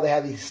and Draw. They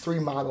had these 3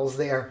 models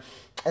there,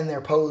 and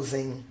they're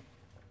posing.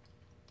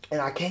 And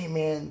I came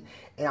in,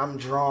 and I'm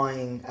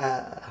drawing,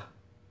 I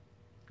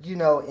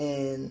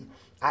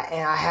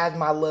had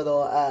my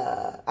little,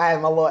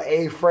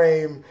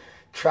 A-frame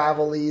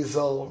travel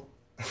easel.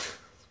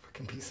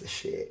 Fucking piece of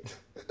shit.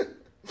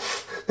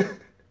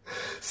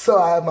 So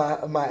I had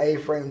my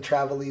A-frame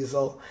travel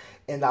easel,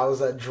 and I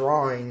was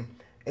drawing,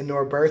 and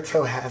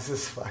Norberto has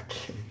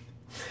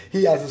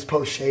he has this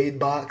pochade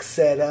box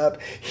set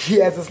up. He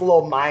has this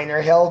little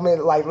miner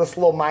helmet, like this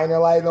little miner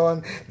light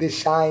on, that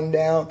shine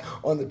down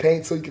on the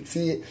paint so you can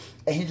see it,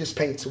 and he just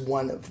paints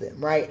one of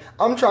them, right?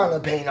 I'm trying to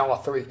paint all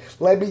 3.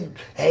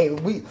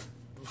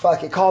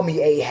 Call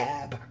me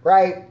Ahab,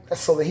 right?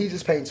 So then he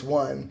just paints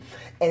one,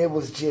 and it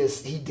was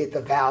just, he did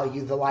the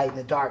value, the light and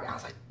the dark. I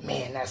was like,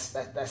 man,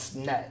 that's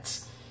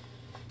nuts.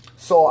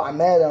 So I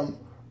met him,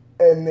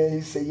 and then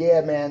he said, yeah,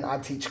 man, I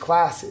teach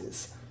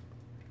classes.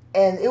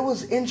 And it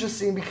was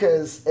interesting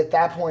because at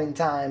that point in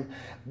time,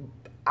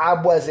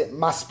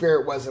 my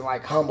spirit wasn't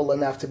like humble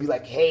enough to be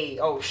like, hey,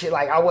 oh shit,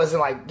 like I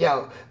wasn't like,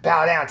 yo,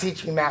 bow down,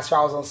 teach me, master.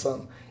 I was on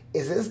some,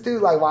 is this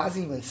dude, like, why is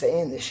he even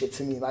saying this shit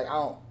to me? Like,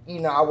 my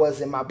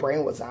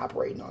brain wasn't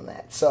operating on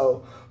that.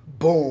 So,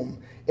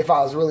 boom, if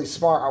I was really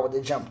smart, I would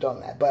have jumped on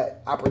that,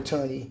 but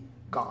opportunity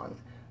gone.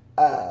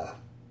 The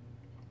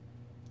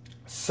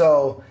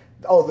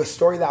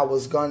story that I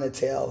was going to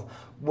tell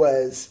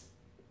was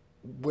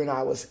when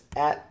I was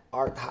at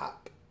Art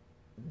Hop,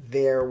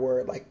 there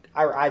were like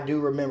I do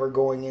remember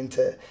going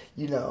into,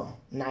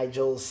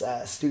 Nigel's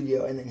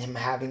studio and then him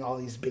having all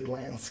these big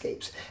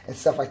landscapes and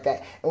stuff like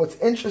that. And what's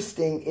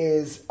interesting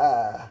is,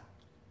 yeah,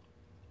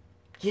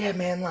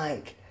 man,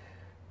 like,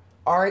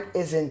 art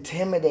is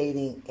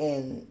intimidating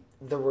in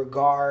the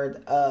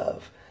regard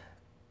of,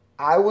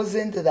 I was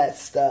into that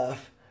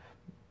stuff,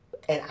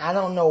 and I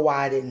don't know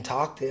why I didn't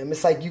talk to him.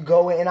 It's like you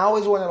go in, and I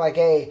always wonder, like,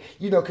 hey,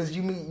 because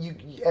you meet, you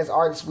as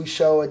artists, we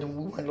show it, and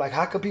we wonder, like,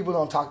 how come people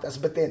don't talk to us?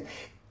 But then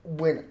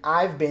when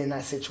I've been in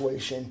that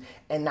situation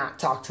and not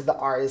talked to the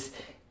artist,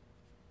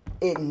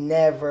 it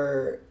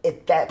never,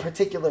 at that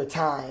particular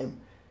time,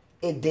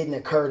 it didn't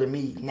occur to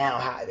me now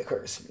how it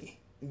occurs to me.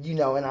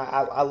 And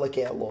I look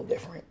at it a little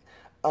different.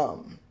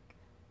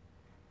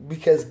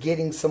 Because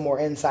getting some more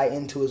insight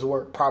into his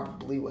work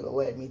probably would have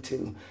led me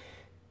to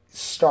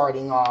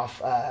starting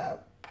off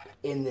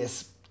in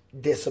this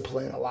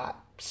discipline a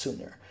lot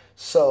sooner.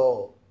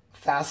 So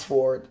fast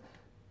forward,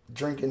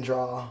 drink and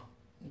draw.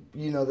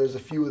 There's a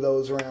few of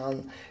those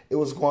around. It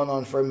was going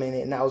on for a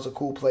minute, and that was a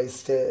cool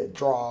place to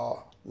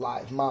draw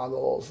live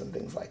models and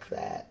things like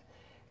that.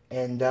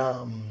 And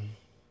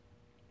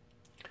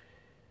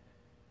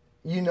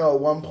at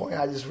one point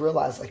I just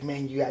realized, like,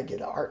 man, you gotta get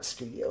an art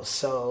studio.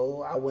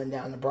 So I went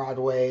down to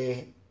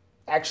Broadway.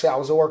 Actually, I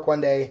was at work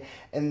one day,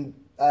 and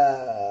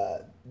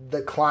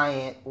the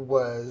client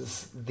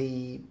was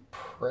he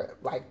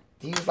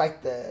was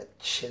like the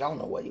shit. I don't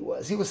know what he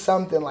was. He was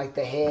something like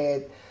the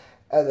head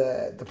of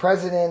the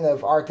president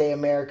of Arte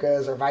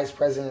Americas or vice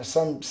president or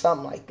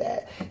something like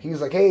that. He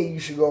was like, hey, you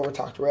should go over and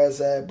talk to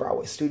Reza at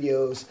Broadway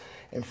Studios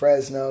in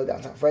Fresno,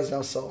 downtown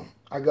Fresno. So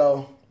I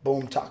go,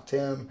 boom, talk to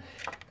him.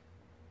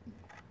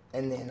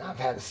 And then I've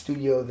had a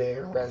studio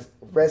there,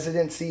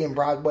 residency in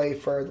Broadway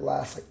for the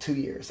last 2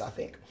 years, I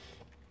think.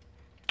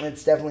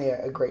 It's definitely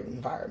a great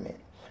environment.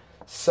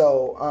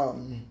 So,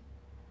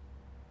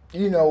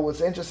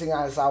 what's interesting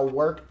is I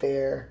worked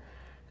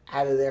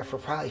out of there for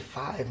probably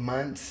 5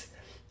 months.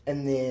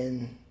 And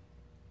then,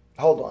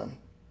 hold on,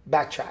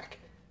 backtrack.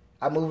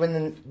 I move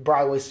into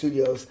Broadway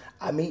Studios.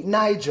 I meet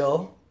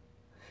Nigel.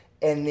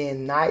 And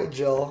then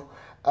Nigel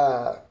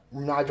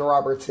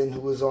Robertson,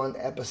 who was on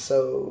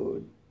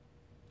episode...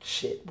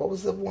 what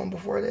was the one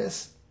before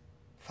this?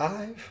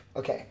 5?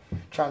 Okay,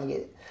 trying to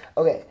get it.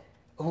 Okay,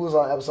 who was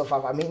on episode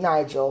 5? I meet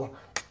Nigel,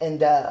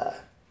 and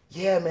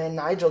yeah, man,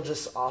 Nigel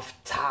just off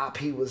top,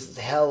 he was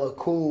hella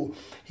cool.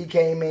 He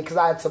came in, because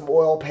I had some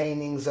oil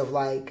paintings of,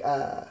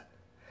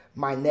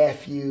 my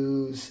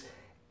nephews,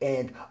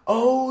 and,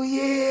 oh,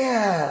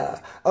 yeah!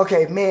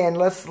 Okay, man,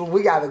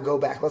 we gotta go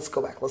back. Let's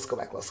go back.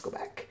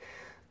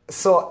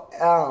 So,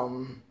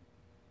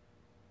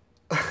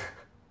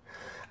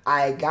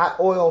 I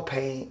got oil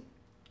paint,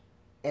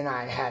 and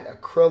I had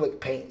acrylic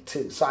paint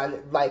too.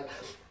 So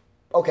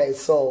okay,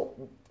 so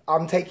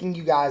I'm taking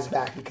you guys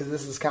back because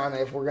this is kind of,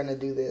 if we're gonna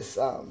do this,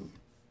 I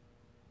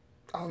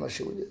don't know,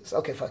 should we do this?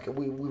 Okay, fuck it,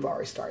 we've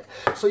already started.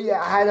 So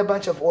yeah, I had a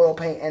bunch of oil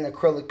paint and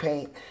acrylic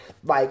paint,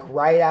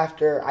 right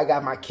after I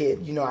got my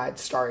kid. I had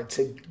started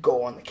to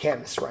go on the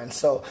canvas run,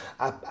 so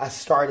I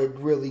started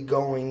really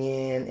going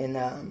in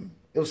and,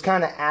 it was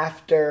kind of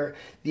after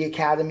the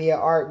Academy of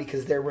Art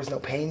because there was no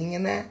painting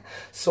in that.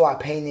 So I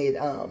painted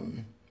a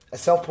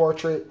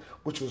self-portrait,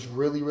 which was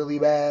really, really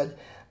bad.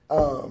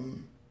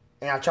 And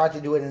I tried to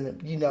do it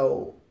in,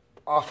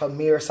 off a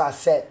mirror. So I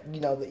set,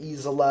 the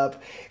easel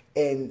up,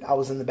 and I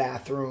was in the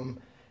bathroom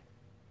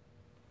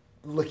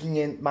looking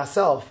in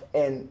myself,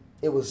 and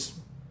it was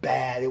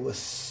bad. It was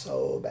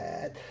so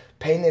bad.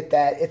 Painted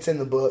that. It's in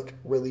the book.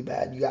 Really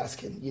bad. You guys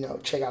can,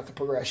 check out the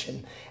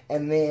progression.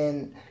 And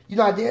then,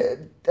 I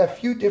did a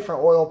few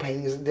different oil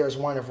paintings. There's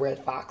one of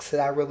Red Fox that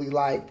I really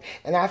liked.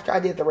 And after I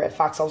did the Red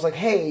Fox, I was like,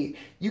 hey,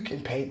 you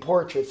can paint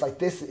portraits. Like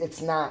this,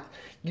 it's not,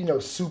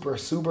 super,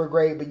 super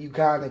great, but you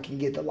kind of can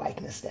get the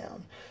likeness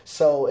down.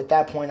 So at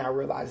that point, I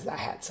realized I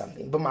had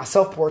something. But my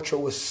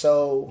self-portrait was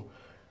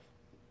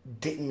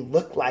didn't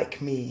look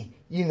like me.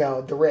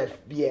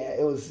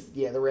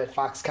 The Red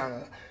Fox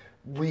kind of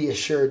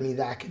reassured me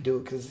that I could do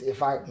it, because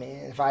if I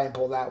didn't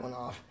pull that one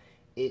off,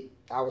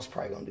 I was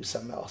probably gonna do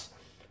something else.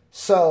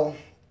 So,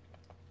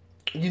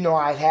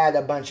 I had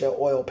a bunch of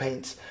oil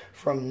paints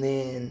from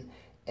then,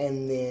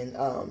 and then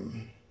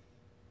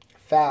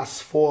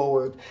fast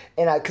forward,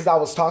 and because I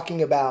was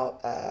talking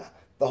about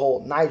the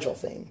whole Nigel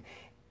thing,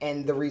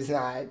 and the reason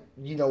I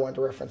wanted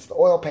to reference the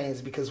oil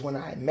paintings because when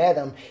I met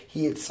him,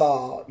 he had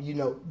saw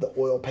the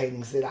oil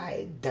paintings that I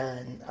had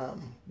done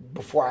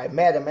before I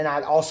met him, and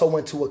I also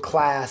went to a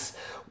class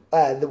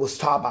that was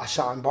taught by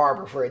Sean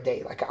Barber for a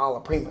day, like an Alla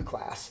Prima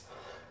class.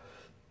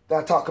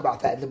 I talk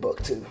about that in the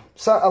book too.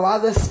 So a lot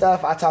of this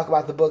stuff I talk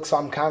about in the book, so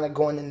I'm kind of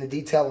going into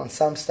detail on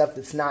some stuff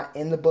that's not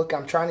in the book.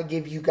 I'm trying to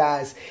give you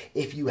guys,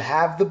 if you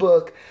have the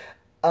book,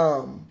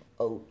 a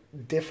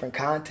different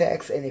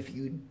context, and if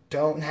you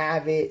don't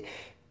have it,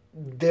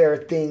 there are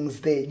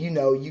things that,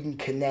 you can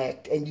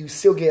connect, and you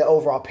still get an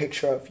overall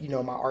picture of,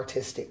 my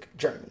artistic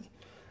journey.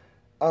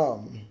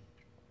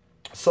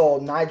 So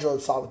Nigel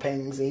saw the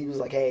paintings, and he was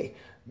like, hey,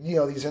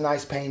 these are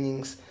nice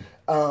paintings.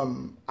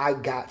 I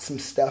got some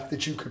stuff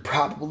that you could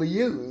probably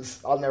use.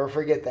 I'll never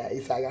forget that. He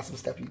said, I got some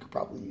stuff you could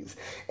probably use.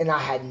 And I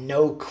had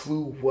no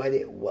clue what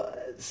it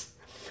was.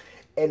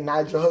 And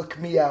Nigel hooked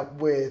me up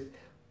with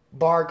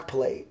bark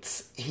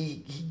plates.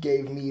 He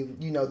gave me,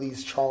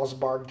 these Charles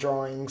Bark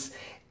drawings,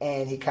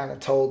 and he kind of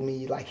told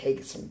me, like, hey,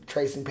 get some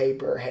tracing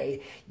paper.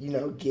 Hey,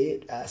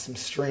 get some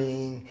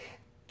string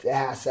to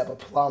has up a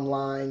plumb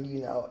line,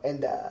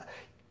 and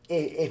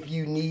if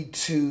you need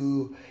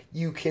to,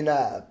 you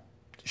can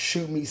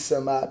shoot me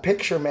some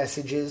picture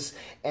messages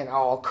and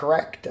I'll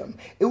correct them.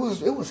 It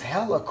was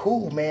hella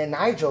cool, man.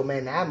 Nigel,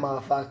 man, that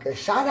motherfucker.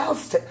 Shout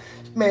outs to,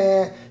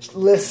 man,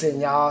 listen,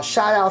 y'all.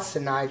 Shout outs to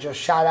Nigel.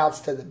 Shout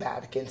outs to the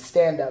Vatican.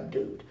 Stand up,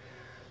 dude.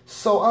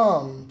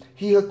 So,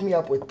 he hooked me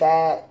up with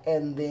that,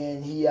 and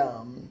then he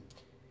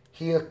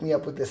hooked me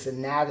up with this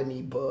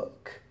anatomy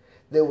book.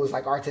 There was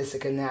like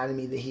artistic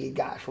anatomy that he had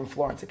got from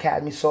Florence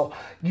Academy. So,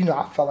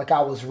 I felt like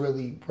I was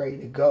really ready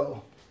to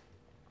go.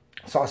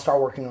 So I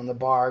started working on the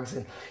bargs,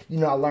 and,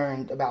 I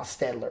learned about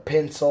Staedtler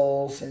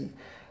pencils and,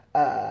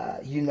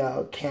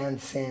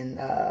 Canson,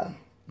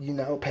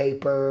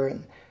 paper,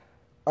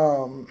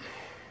 and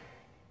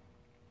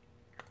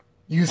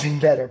using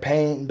better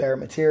paint and better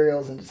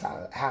materials, and just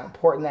how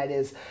important that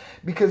is.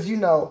 Because,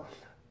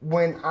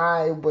 when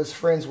I was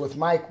friends with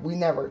Mike, we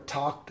never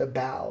talked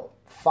about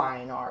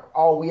fine art.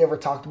 All we ever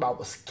talked about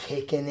was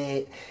kicking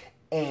it.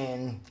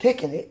 It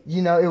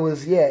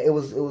was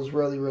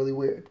really, really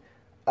weird.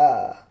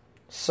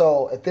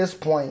 So at this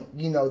point,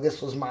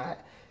 this was my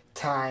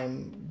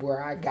time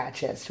where I got a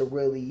chance to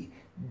really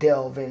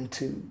delve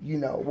into,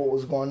 what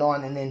was going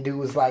on. And then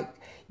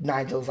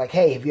Nigel was like,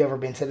 hey, have you ever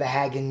been to the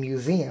Hagen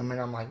Museum?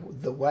 And I'm like,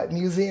 the what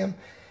museum?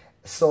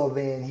 So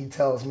then he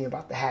tells me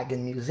about the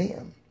Hagen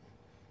Museum.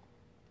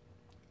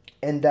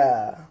 And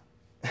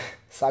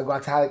so I go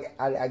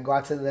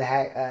out to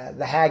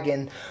the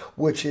Hagen,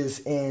 which is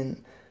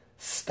in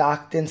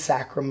Stockton,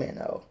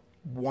 Sacramento.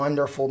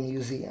 Wonderful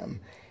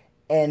museum.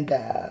 And,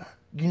 I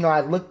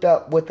looked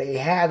up what they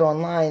had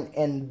online,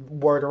 and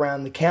word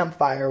around the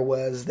campfire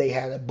was they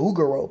had a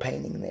Bouguereau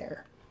painting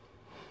there.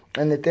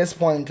 And at this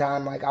point in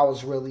time, like, I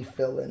was really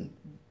feeling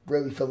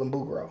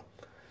Bouguereau.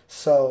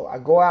 So I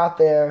go out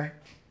there,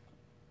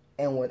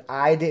 and what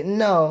I didn't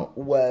know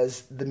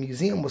was the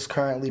museum was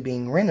currently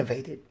being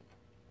renovated.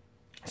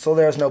 So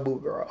there's no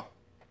Bouguereau.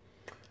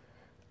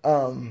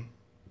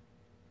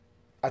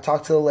 I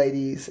talked to the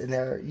ladies, and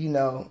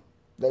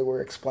they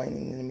were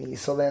explaining to me.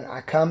 So then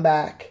I come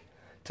back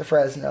to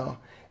Fresno,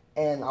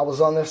 and I was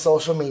on their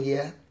social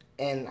media,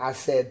 and I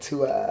said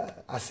to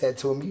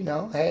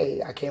him,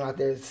 hey, I came out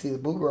there to see the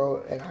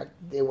Bouguereau, and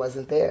it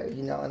wasn't there,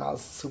 and I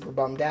was super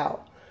bummed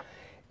out.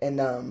 And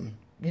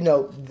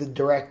the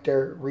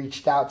director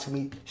reached out to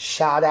me. Big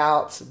shout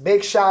outs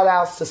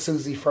to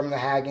Susie from the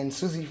Hagen.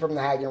 Susie from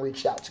the Hagen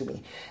reached out to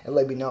me and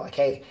let me know, like,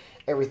 hey,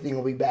 everything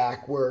will be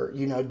back. We're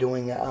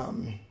doing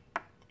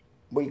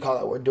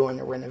we're doing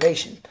a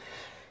renovation.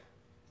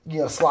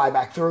 Slide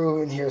back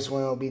through, and here's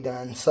when it'll be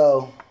done.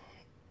 So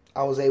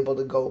I was able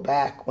to go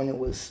back when it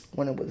was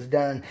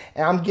done.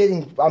 And I'm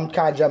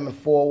kind of jumping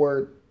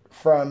forward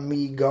from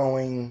me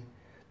going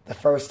the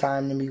first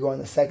time to me going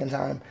the second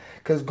time.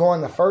 Because going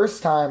the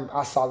first time,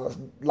 I saw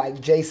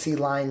J.C.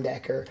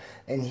 Leindecker,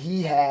 and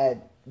he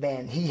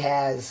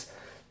has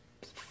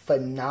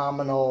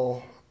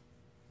phenomenal,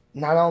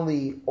 not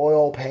only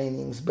oil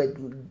paintings, but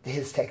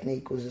his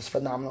technique was just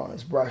phenomenal on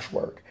his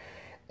brushwork.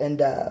 And,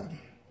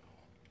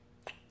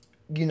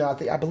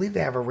 I believe they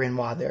have a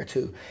Renoir there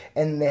too,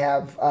 and they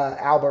have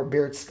Albert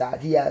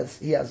Bierstadt. He has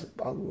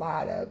a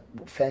lot of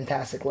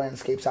fantastic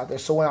landscapes out there.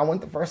 So when I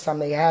went the first time,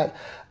 they had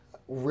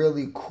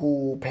really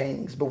cool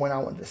paintings. But when I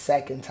went the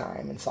second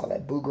time and saw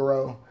that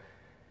Bouguereau,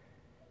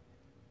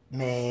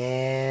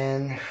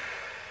 it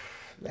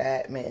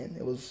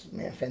was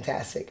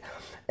fantastic.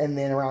 And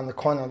then around the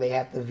corner they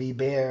had the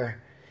Vibert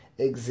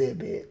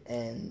exhibit,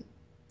 and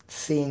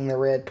seeing the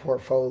red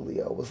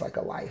portfolio was like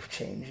a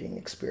life-changing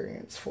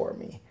experience for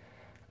me.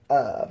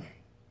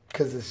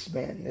 Because it's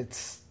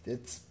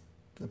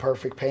the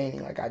perfect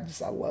painting. Like, I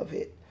love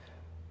it.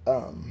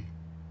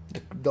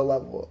 The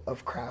level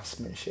of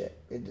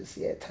craftsmanship,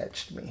 it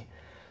touched me.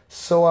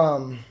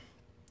 So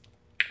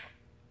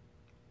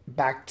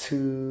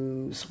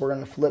so we're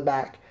gonna flip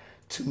back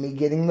to me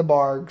getting the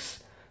bargs.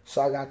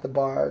 So I got the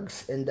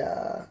bargs, and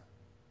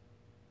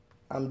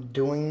I'm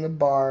doing the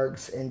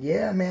bargs, and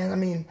yeah, man. I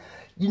mean,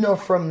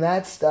 from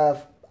that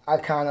stuff, I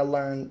kind of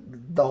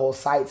learned the whole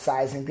sight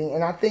sizing thing,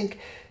 and I think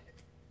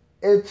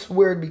it's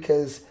weird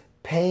because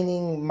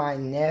painting my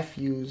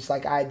nephews,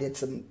 like I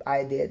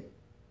did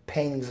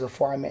paintings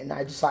before I met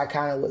Nigel, so I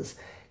kind of was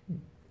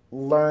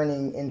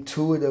learning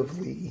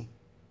intuitively,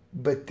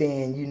 but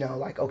then,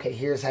 okay,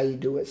 here's how you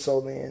do it.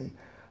 So then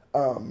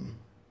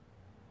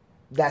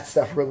that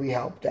stuff really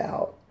helped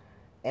out.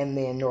 And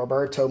then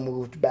Norberto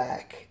moved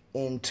back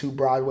into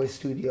Broadway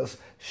Studios.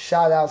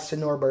 Shout outs to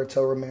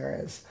Norberto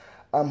Ramirez,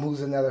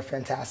 who's another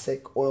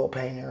fantastic oil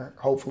painter.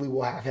 Hopefully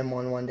we'll have him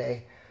on one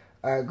day.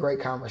 Great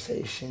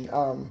conversation.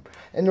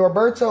 And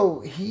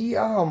Norberto,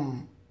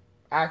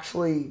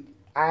 actually,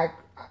 I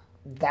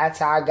that's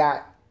how I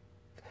got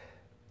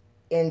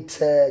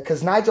into,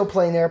 because Nigel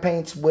plein air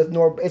paints with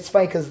it's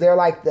funny because they're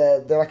like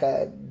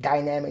a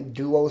dynamic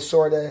duo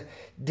sort of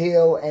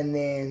deal, and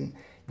then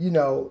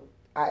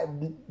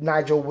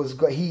Nigel was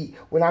good.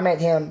 When I met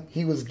him,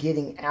 he was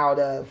getting out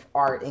of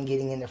art and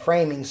getting into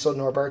framing, so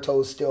Norberto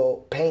was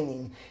still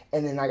painting,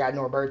 and then I got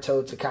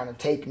Norberto to kind of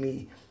take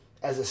me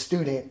as a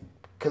student,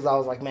 because I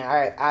was like, man,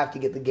 I have to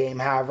get the game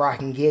however I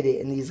can get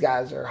it, and these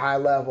guys are high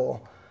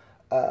level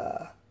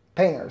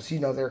painters.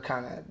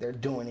 They're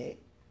doing it.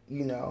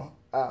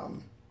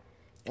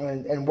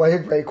 And what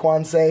did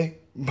Raekwon say?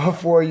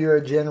 Before you're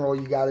a general,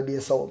 you got to be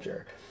a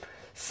soldier.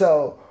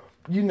 So,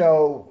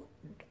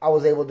 I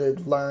was able to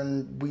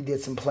learn. We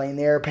did some plein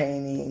air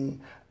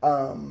painting,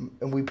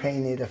 and we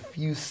painted a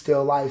few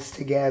still lifes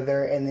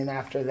together. And then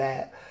after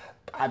that,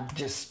 I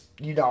just,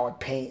 I would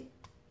paint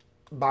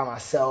by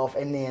myself.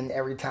 And then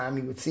every time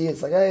he would see it,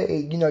 it's like,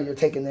 hey, you're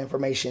taking the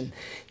information,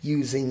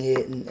 using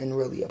it, and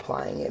really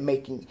applying it,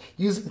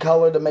 using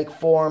color to make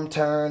form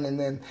turn. And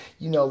then,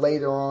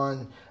 later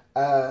on,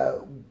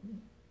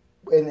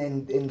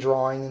 in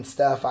drawing and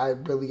stuff, I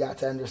really got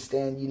to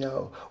understand,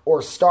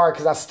 or start,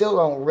 because I still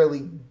don't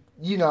really,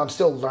 I'm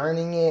still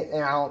learning it,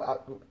 and I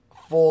don't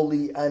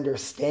fully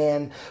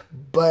understand,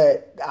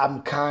 but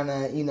I'm kind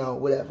of,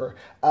 whatever.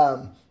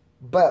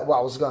 But what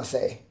I was going to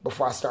say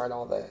before I start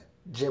all the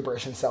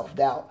gibberish and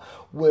self-doubt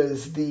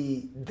was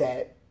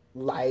that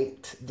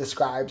light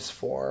describes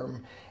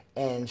form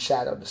and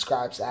shadow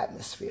describes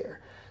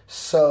atmosphere.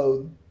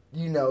 So,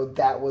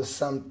 that was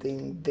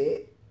something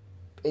that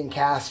in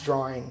cast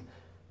drawing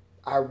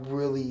I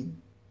really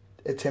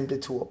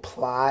attempted to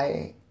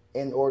apply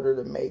in order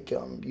to make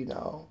them,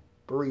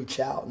 reach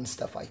out and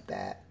stuff like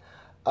that.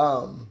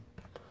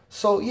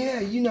 So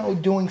yeah,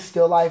 doing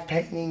still life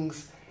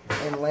paintings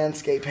and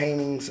landscape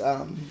paintings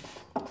and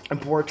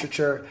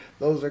portraiture,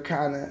 those are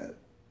kind of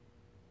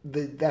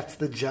that's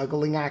the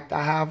juggling act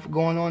I have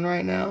going on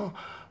right now.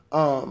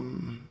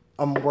 I'm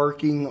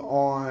working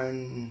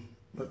on,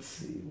 let's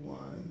see,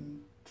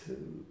 1,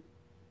 2,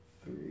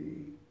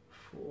 3,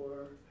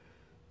 4.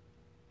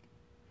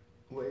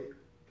 Wait,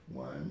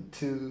 1,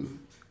 2,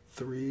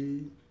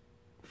 3,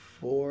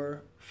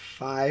 4,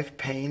 5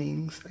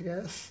 paintings, I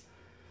guess.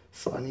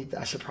 So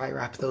I should probably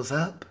wrap those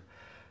up.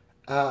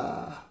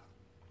 But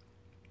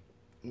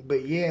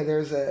yeah,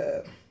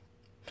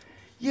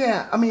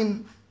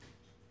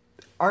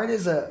 art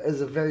is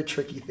a very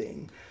tricky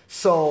thing.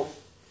 So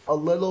a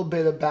little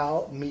bit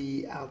about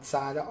me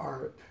outside of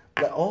art.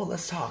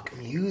 Let's talk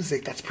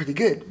music. That's pretty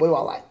good. What do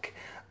I like?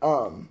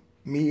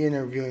 Me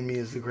interviewing me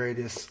is the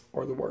greatest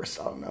or the worst.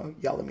 I don't know.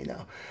 Y'all let me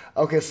know.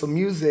 Okay, so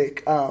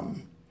music.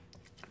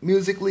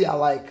 Musically, I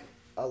like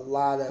a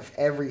lot of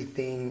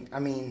everything.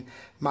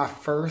 My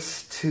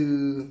first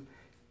 2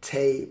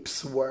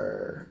 tapes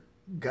were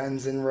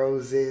Guns N'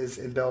 Roses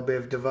and Belle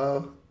Biv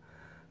DeVoe,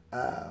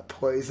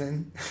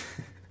 Poison.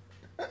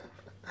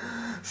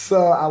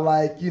 So I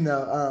like,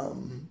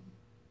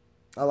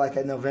 I like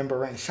a November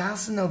Rain. Shout out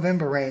to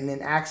November Rain. And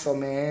then Axel,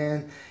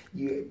 man.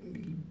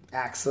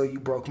 Axel, you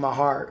broke my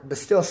heart. But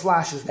still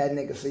Slash is that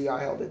nigga, so y'all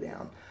held it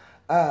down.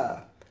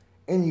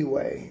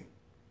 Anyway,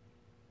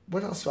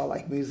 what else do I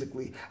like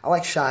musically? I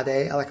like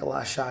Sade. I like a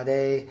lot of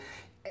Sade.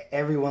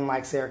 Everyone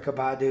likes Erykah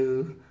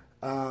Badu.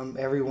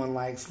 Everyone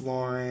likes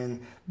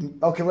Lauren.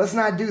 Okay, let's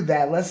not do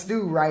that. Let's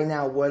do right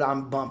now what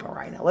I'm bumping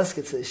right now. Let's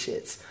get to the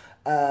shits.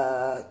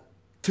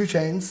 2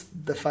 Chainz,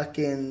 the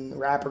fucking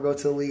rapper, Go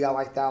to the League. I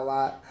like that a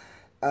lot.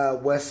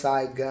 West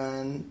Side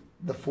Gun,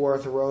 The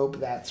Fourth Rope.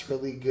 That's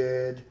really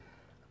good.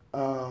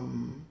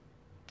 Who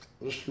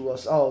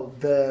else? Oh,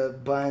 the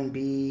Bun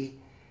B,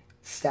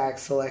 Stack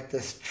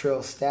Selectus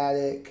Trill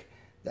Static.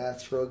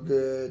 That's real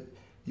good.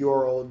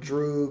 Your Old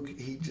Droog.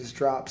 He just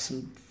dropped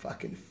some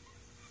fucking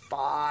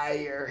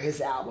fire.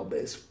 His album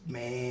is,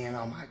 man,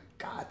 oh my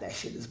God, that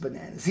shit is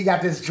bananas. He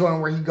got this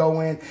joint where he go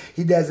in,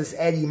 he does this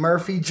Eddie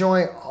Murphy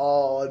joint.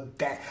 Oh,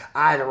 that,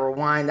 I had to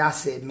rewind. I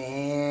said,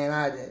 man,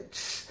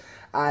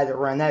 I had to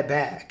run that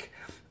back.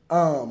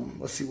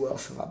 Let's see, what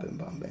else have I been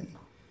bumping?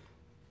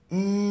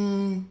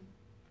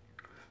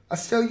 I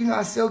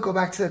still go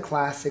back to the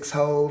classics.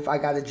 Hove, I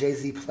got a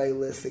Jay-Z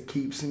playlist that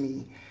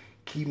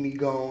keep me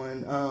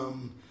going.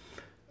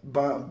 I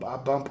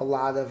bump a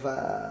lot of,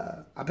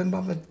 I've been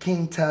bumping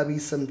King Tubby,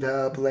 some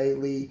dub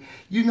lately.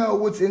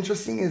 What's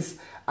interesting is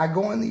I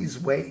go in these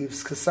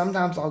waves, because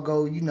sometimes I'll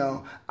go,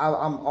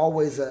 I'm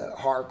always a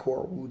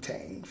hardcore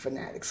Wu-Tang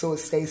fanatic. So it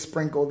stays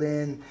sprinkled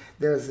in.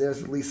 There's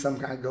at least some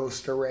kind of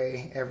Ghost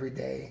Array every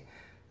day.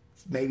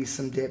 Maybe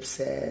some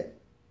Dipset.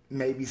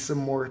 Maybe some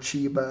more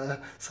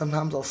Chiba.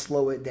 Sometimes I'll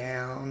slow it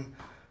down.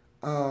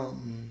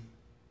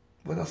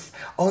 What else?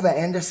 Oh, the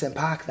Anderson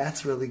 .Paak.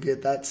 That's really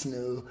good. That's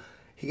new.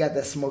 He got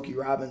that Smokey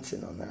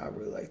Robinson on there. I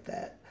really like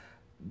that.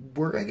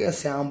 We're going to get a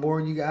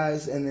soundboard, you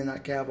guys, and then I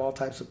can have all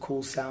types of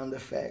cool sound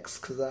effects,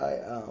 because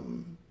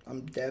I'm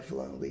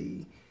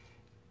definitely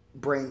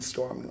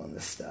brainstorming on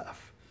this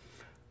stuff.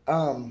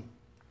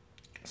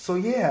 So,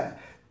 yeah.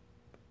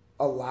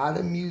 a lot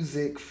of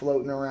music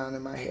floating around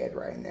in my head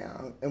right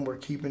now, and we're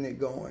keeping it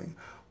going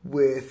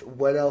with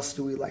what else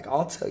do we like.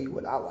 I'll tell you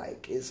what I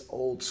like is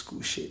old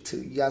school shit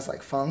too. You guys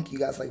like funk? You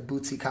guys like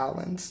Bootsy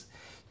Collins?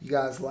 You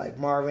guys like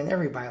Marvin?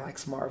 Everybody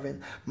likes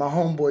Marvin. My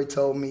homeboy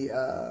told me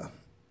I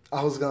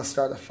was going to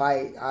start a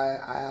fight. I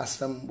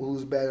asked him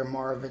who's better,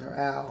 Marvin or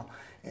Al,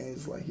 and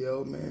he's like,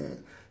 yo,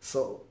 man.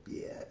 So,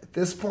 yeah, at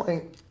this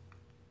point,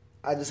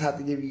 I just have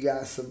to give you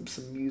guys some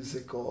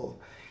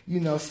musical,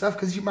 stuff,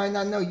 because you might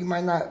not know. You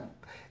might not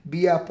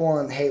be up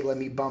on, hey, let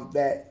me bump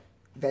that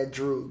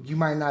Drew. You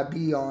might not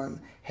be on,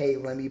 hey,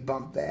 let me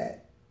bump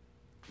that.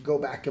 Go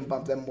back and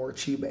bump that more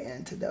Chiba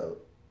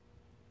Antidote.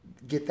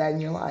 Get that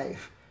in your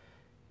life.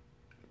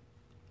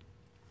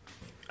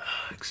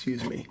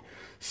 Excuse me.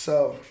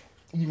 So,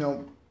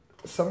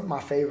 some of my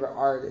favorite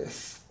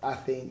artists, I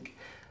think,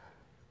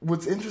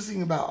 what's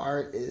interesting about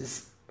art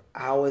is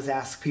I always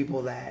ask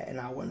people that, and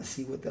I want to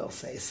see what they'll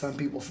say. Some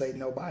people say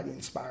nobody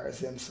inspires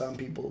them. Some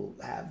people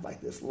have like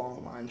this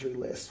long laundry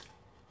list.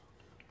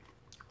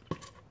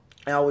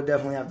 And I would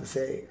definitely have to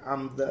say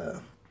I'm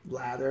the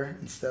latter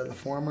instead of the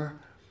former.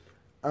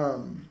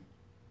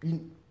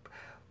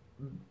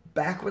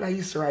 Back when I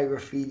used to write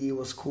graffiti, it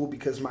was cool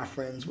because my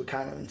friends would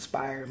kind of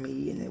inspire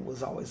me, and it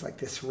was always like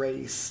this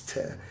race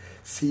to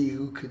see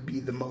who could be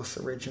the most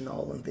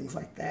original and things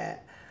like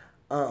that.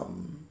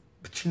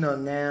 But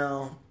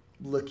now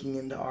looking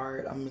into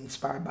art, I'm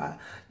inspired by,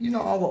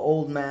 all the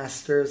old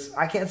masters.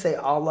 I can't say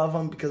all of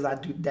them because I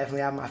do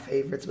definitely have my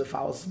favorites, but if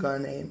I was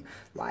going to name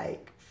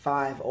like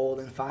 5 old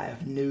and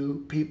 5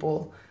 new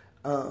people,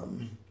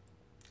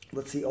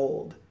 let's see,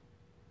 old.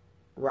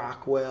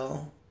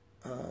 Rockwell,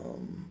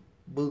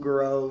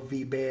 Bouguereau,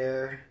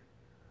 V-Bear,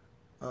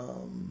 I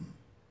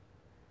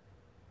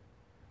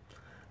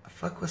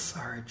fuck with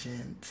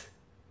Sargent.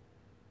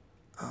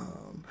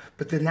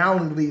 But then now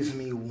only leaves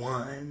me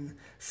one.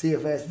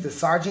 CFS. Did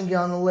Sargent get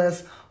on the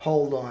list?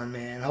 Hold on,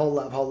 man. Hold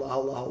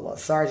up.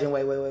 Sargent,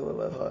 wait.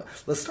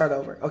 Let's start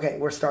over. Okay,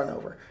 we're starting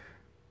over.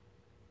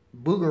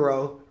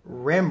 Bouguereau,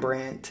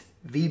 Rembrandt,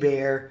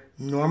 V-Bear,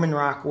 Norman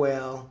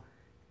Rockwell,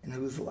 and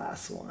who's the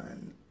last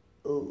one?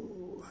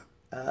 Ooh.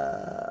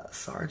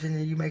 Sargent,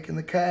 are you making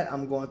the cut?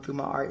 I'm going through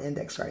my art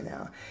index right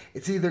now.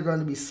 It's either going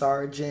to be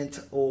Sargent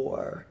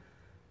or...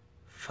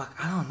 Fuck,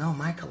 I don't know.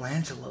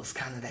 Michelangelo's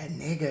kind of that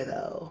nigga,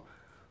 though.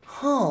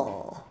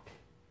 Huh.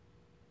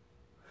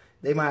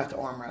 They might have to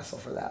arm wrestle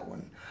for that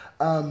one.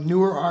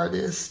 Newer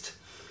artist,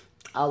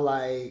 I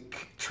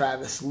like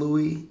Travis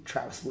Louis.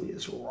 Travis Louis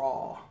is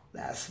raw.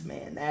 That's,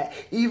 man, that,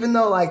 even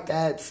though, like,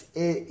 that's,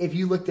 it, if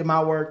you looked at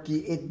my work,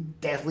 it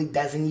definitely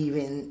doesn't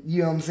even,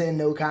 you know what I'm saying,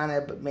 no kind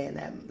of, but, man,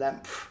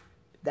 that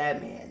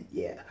man,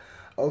 yeah.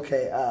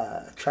 Okay,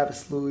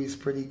 Travis Louis is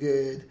pretty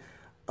good.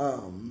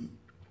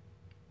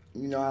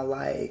 I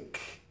like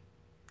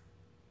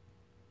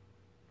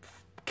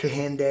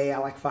Kahinde, I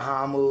like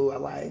Fahamu, I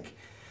like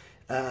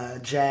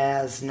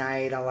Jazz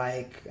Knight, I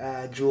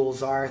like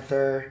Jules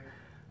Arthur.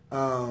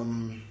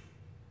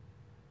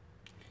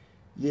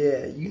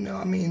 Yeah,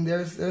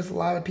 there's a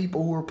lot of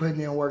people who are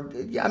putting in work.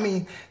 Yeah,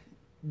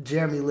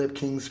 Jeremy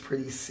Lipking's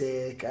pretty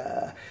sick.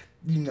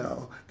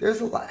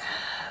 There's a lot,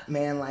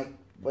 man,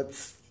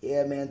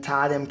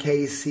 Todd M.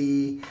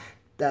 Casey,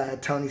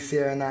 Tony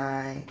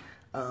Serenai,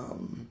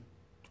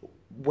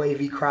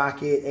 Wavy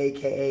Crockett,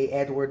 a.k.a.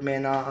 Edward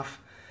Manoff.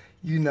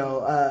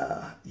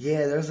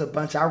 There's a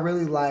bunch I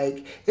really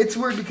like. It's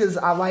weird because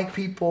I like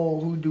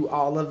people who do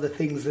all of the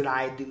things that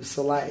I do.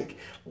 So, like,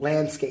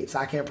 landscapes,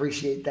 I can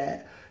appreciate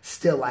that.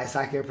 Still lifes,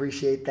 I can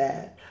appreciate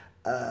that.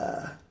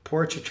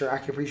 Portraiture, I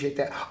can appreciate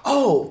that.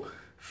 Oh,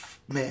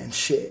 man,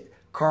 shit.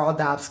 Carl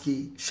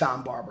Dobsky,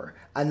 Sean Barber.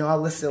 I know I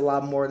listed a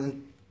lot more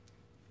than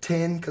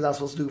 10 because I was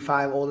supposed to do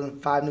 5 old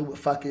and 5 new, but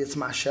fuck it, it's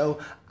my show.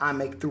 I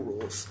make the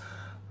rules.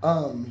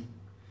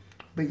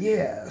 But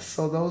yeah,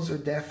 so those are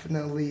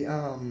definitely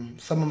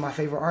some of my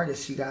favorite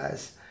artists, you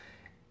guys.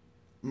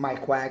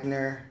 Mike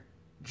Wagner,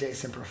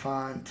 Jason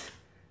Profant,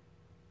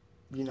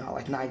 I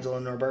like Nigel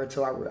and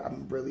Norberto.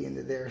 I'm really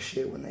into their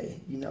shit when they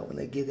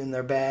get in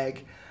their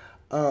bag.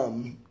 But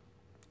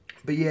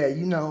yeah,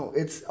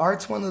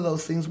 art's one of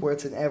those things where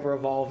it's an ever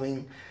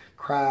evolving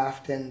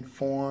craft and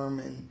form,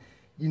 and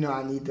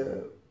I need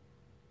to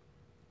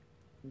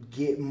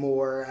get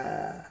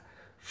more.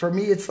 For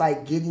me, it's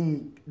like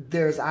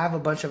I have a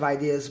bunch of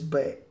ideas,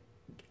 but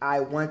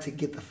I want to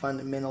get the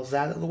fundamentals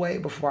out of the way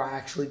before I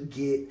actually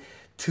get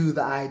to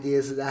the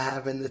ideas that I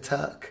have in the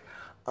tuck.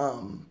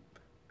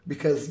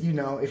 Because,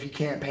 if you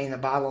can't paint a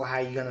bottle, how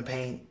are you going to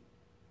paint,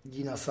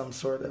 some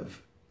sort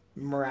of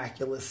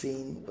miraculous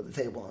scene with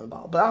a table and a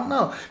bottle? But I don't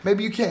know.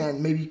 Maybe you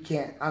can. Maybe you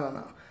can't. I don't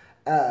know.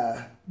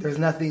 There's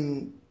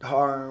nothing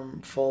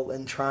harmful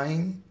in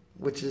trying,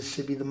 which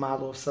should be the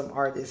model of some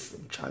artists.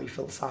 I'm trying to be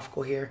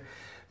philosophical here.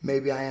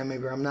 Maybe I am,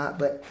 maybe I'm not.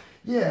 But,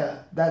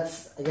 yeah, I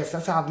guess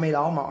that's how I've made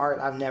all my art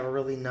I've never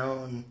really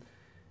known,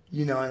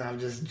 and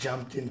I've just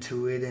jumped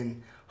into it,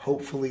 and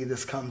hopefully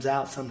this comes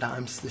out.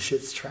 Sometimes the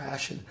shit's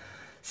trash, and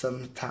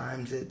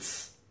sometimes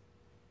it's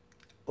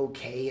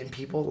okay, and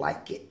people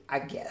like it, I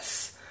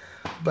guess.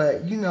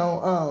 But,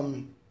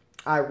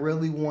 I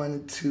really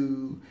wanted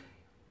to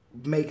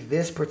make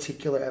this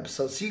particular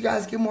episode so you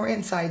guys get more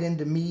insight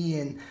into me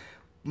and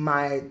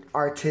my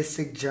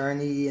artistic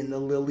journey and the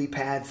lily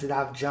pads that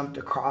I've jumped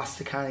across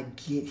to kind of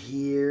get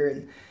here,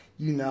 and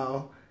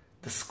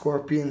the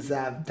scorpions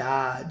that I've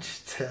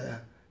dodged to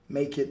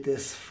make it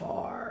this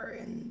far,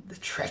 and the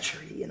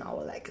treachery and all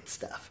of that good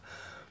stuff.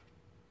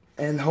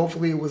 And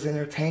hopefully it was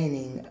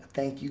entertaining.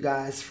 Thank you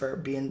guys for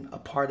being a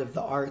part of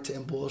the Art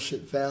and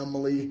Bullshit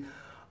family.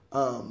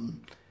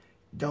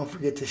 Don't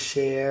forget to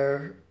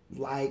share,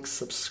 like,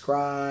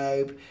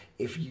 subscribe.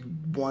 If you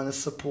want to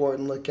support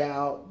and look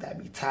out,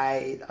 that'd be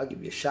tight. I'll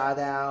give you a shout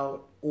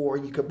out. Or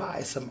you could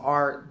buy some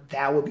art.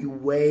 That would be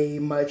way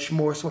much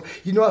more.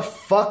 You know what?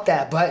 Fuck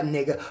that button,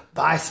 nigga.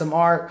 Buy some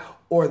art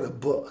or the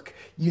book.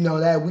 You know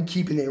that? We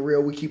keeping it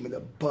real. We keeping it a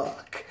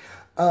buck.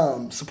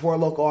 Support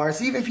local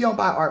artists. Even if you don't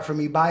buy art from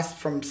me, buy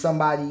from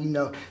somebody,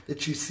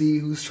 that you see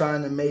who's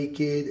trying to make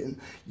it. And,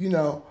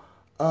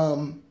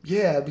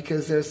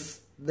 because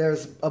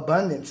there's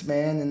abundance,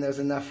 man, and there's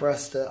enough for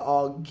us to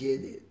all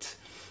get it.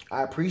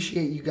 I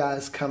appreciate you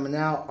guys coming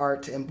out,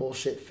 Art and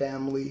Bullshit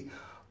family,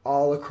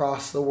 all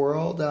across the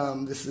world.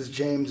 This is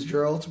James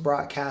Geralds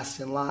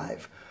broadcasting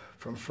live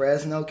from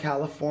Fresno,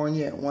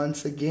 California. And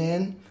once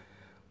again,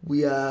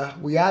 we out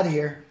of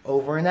here.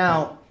 Over and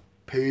out.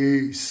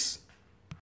 Peace.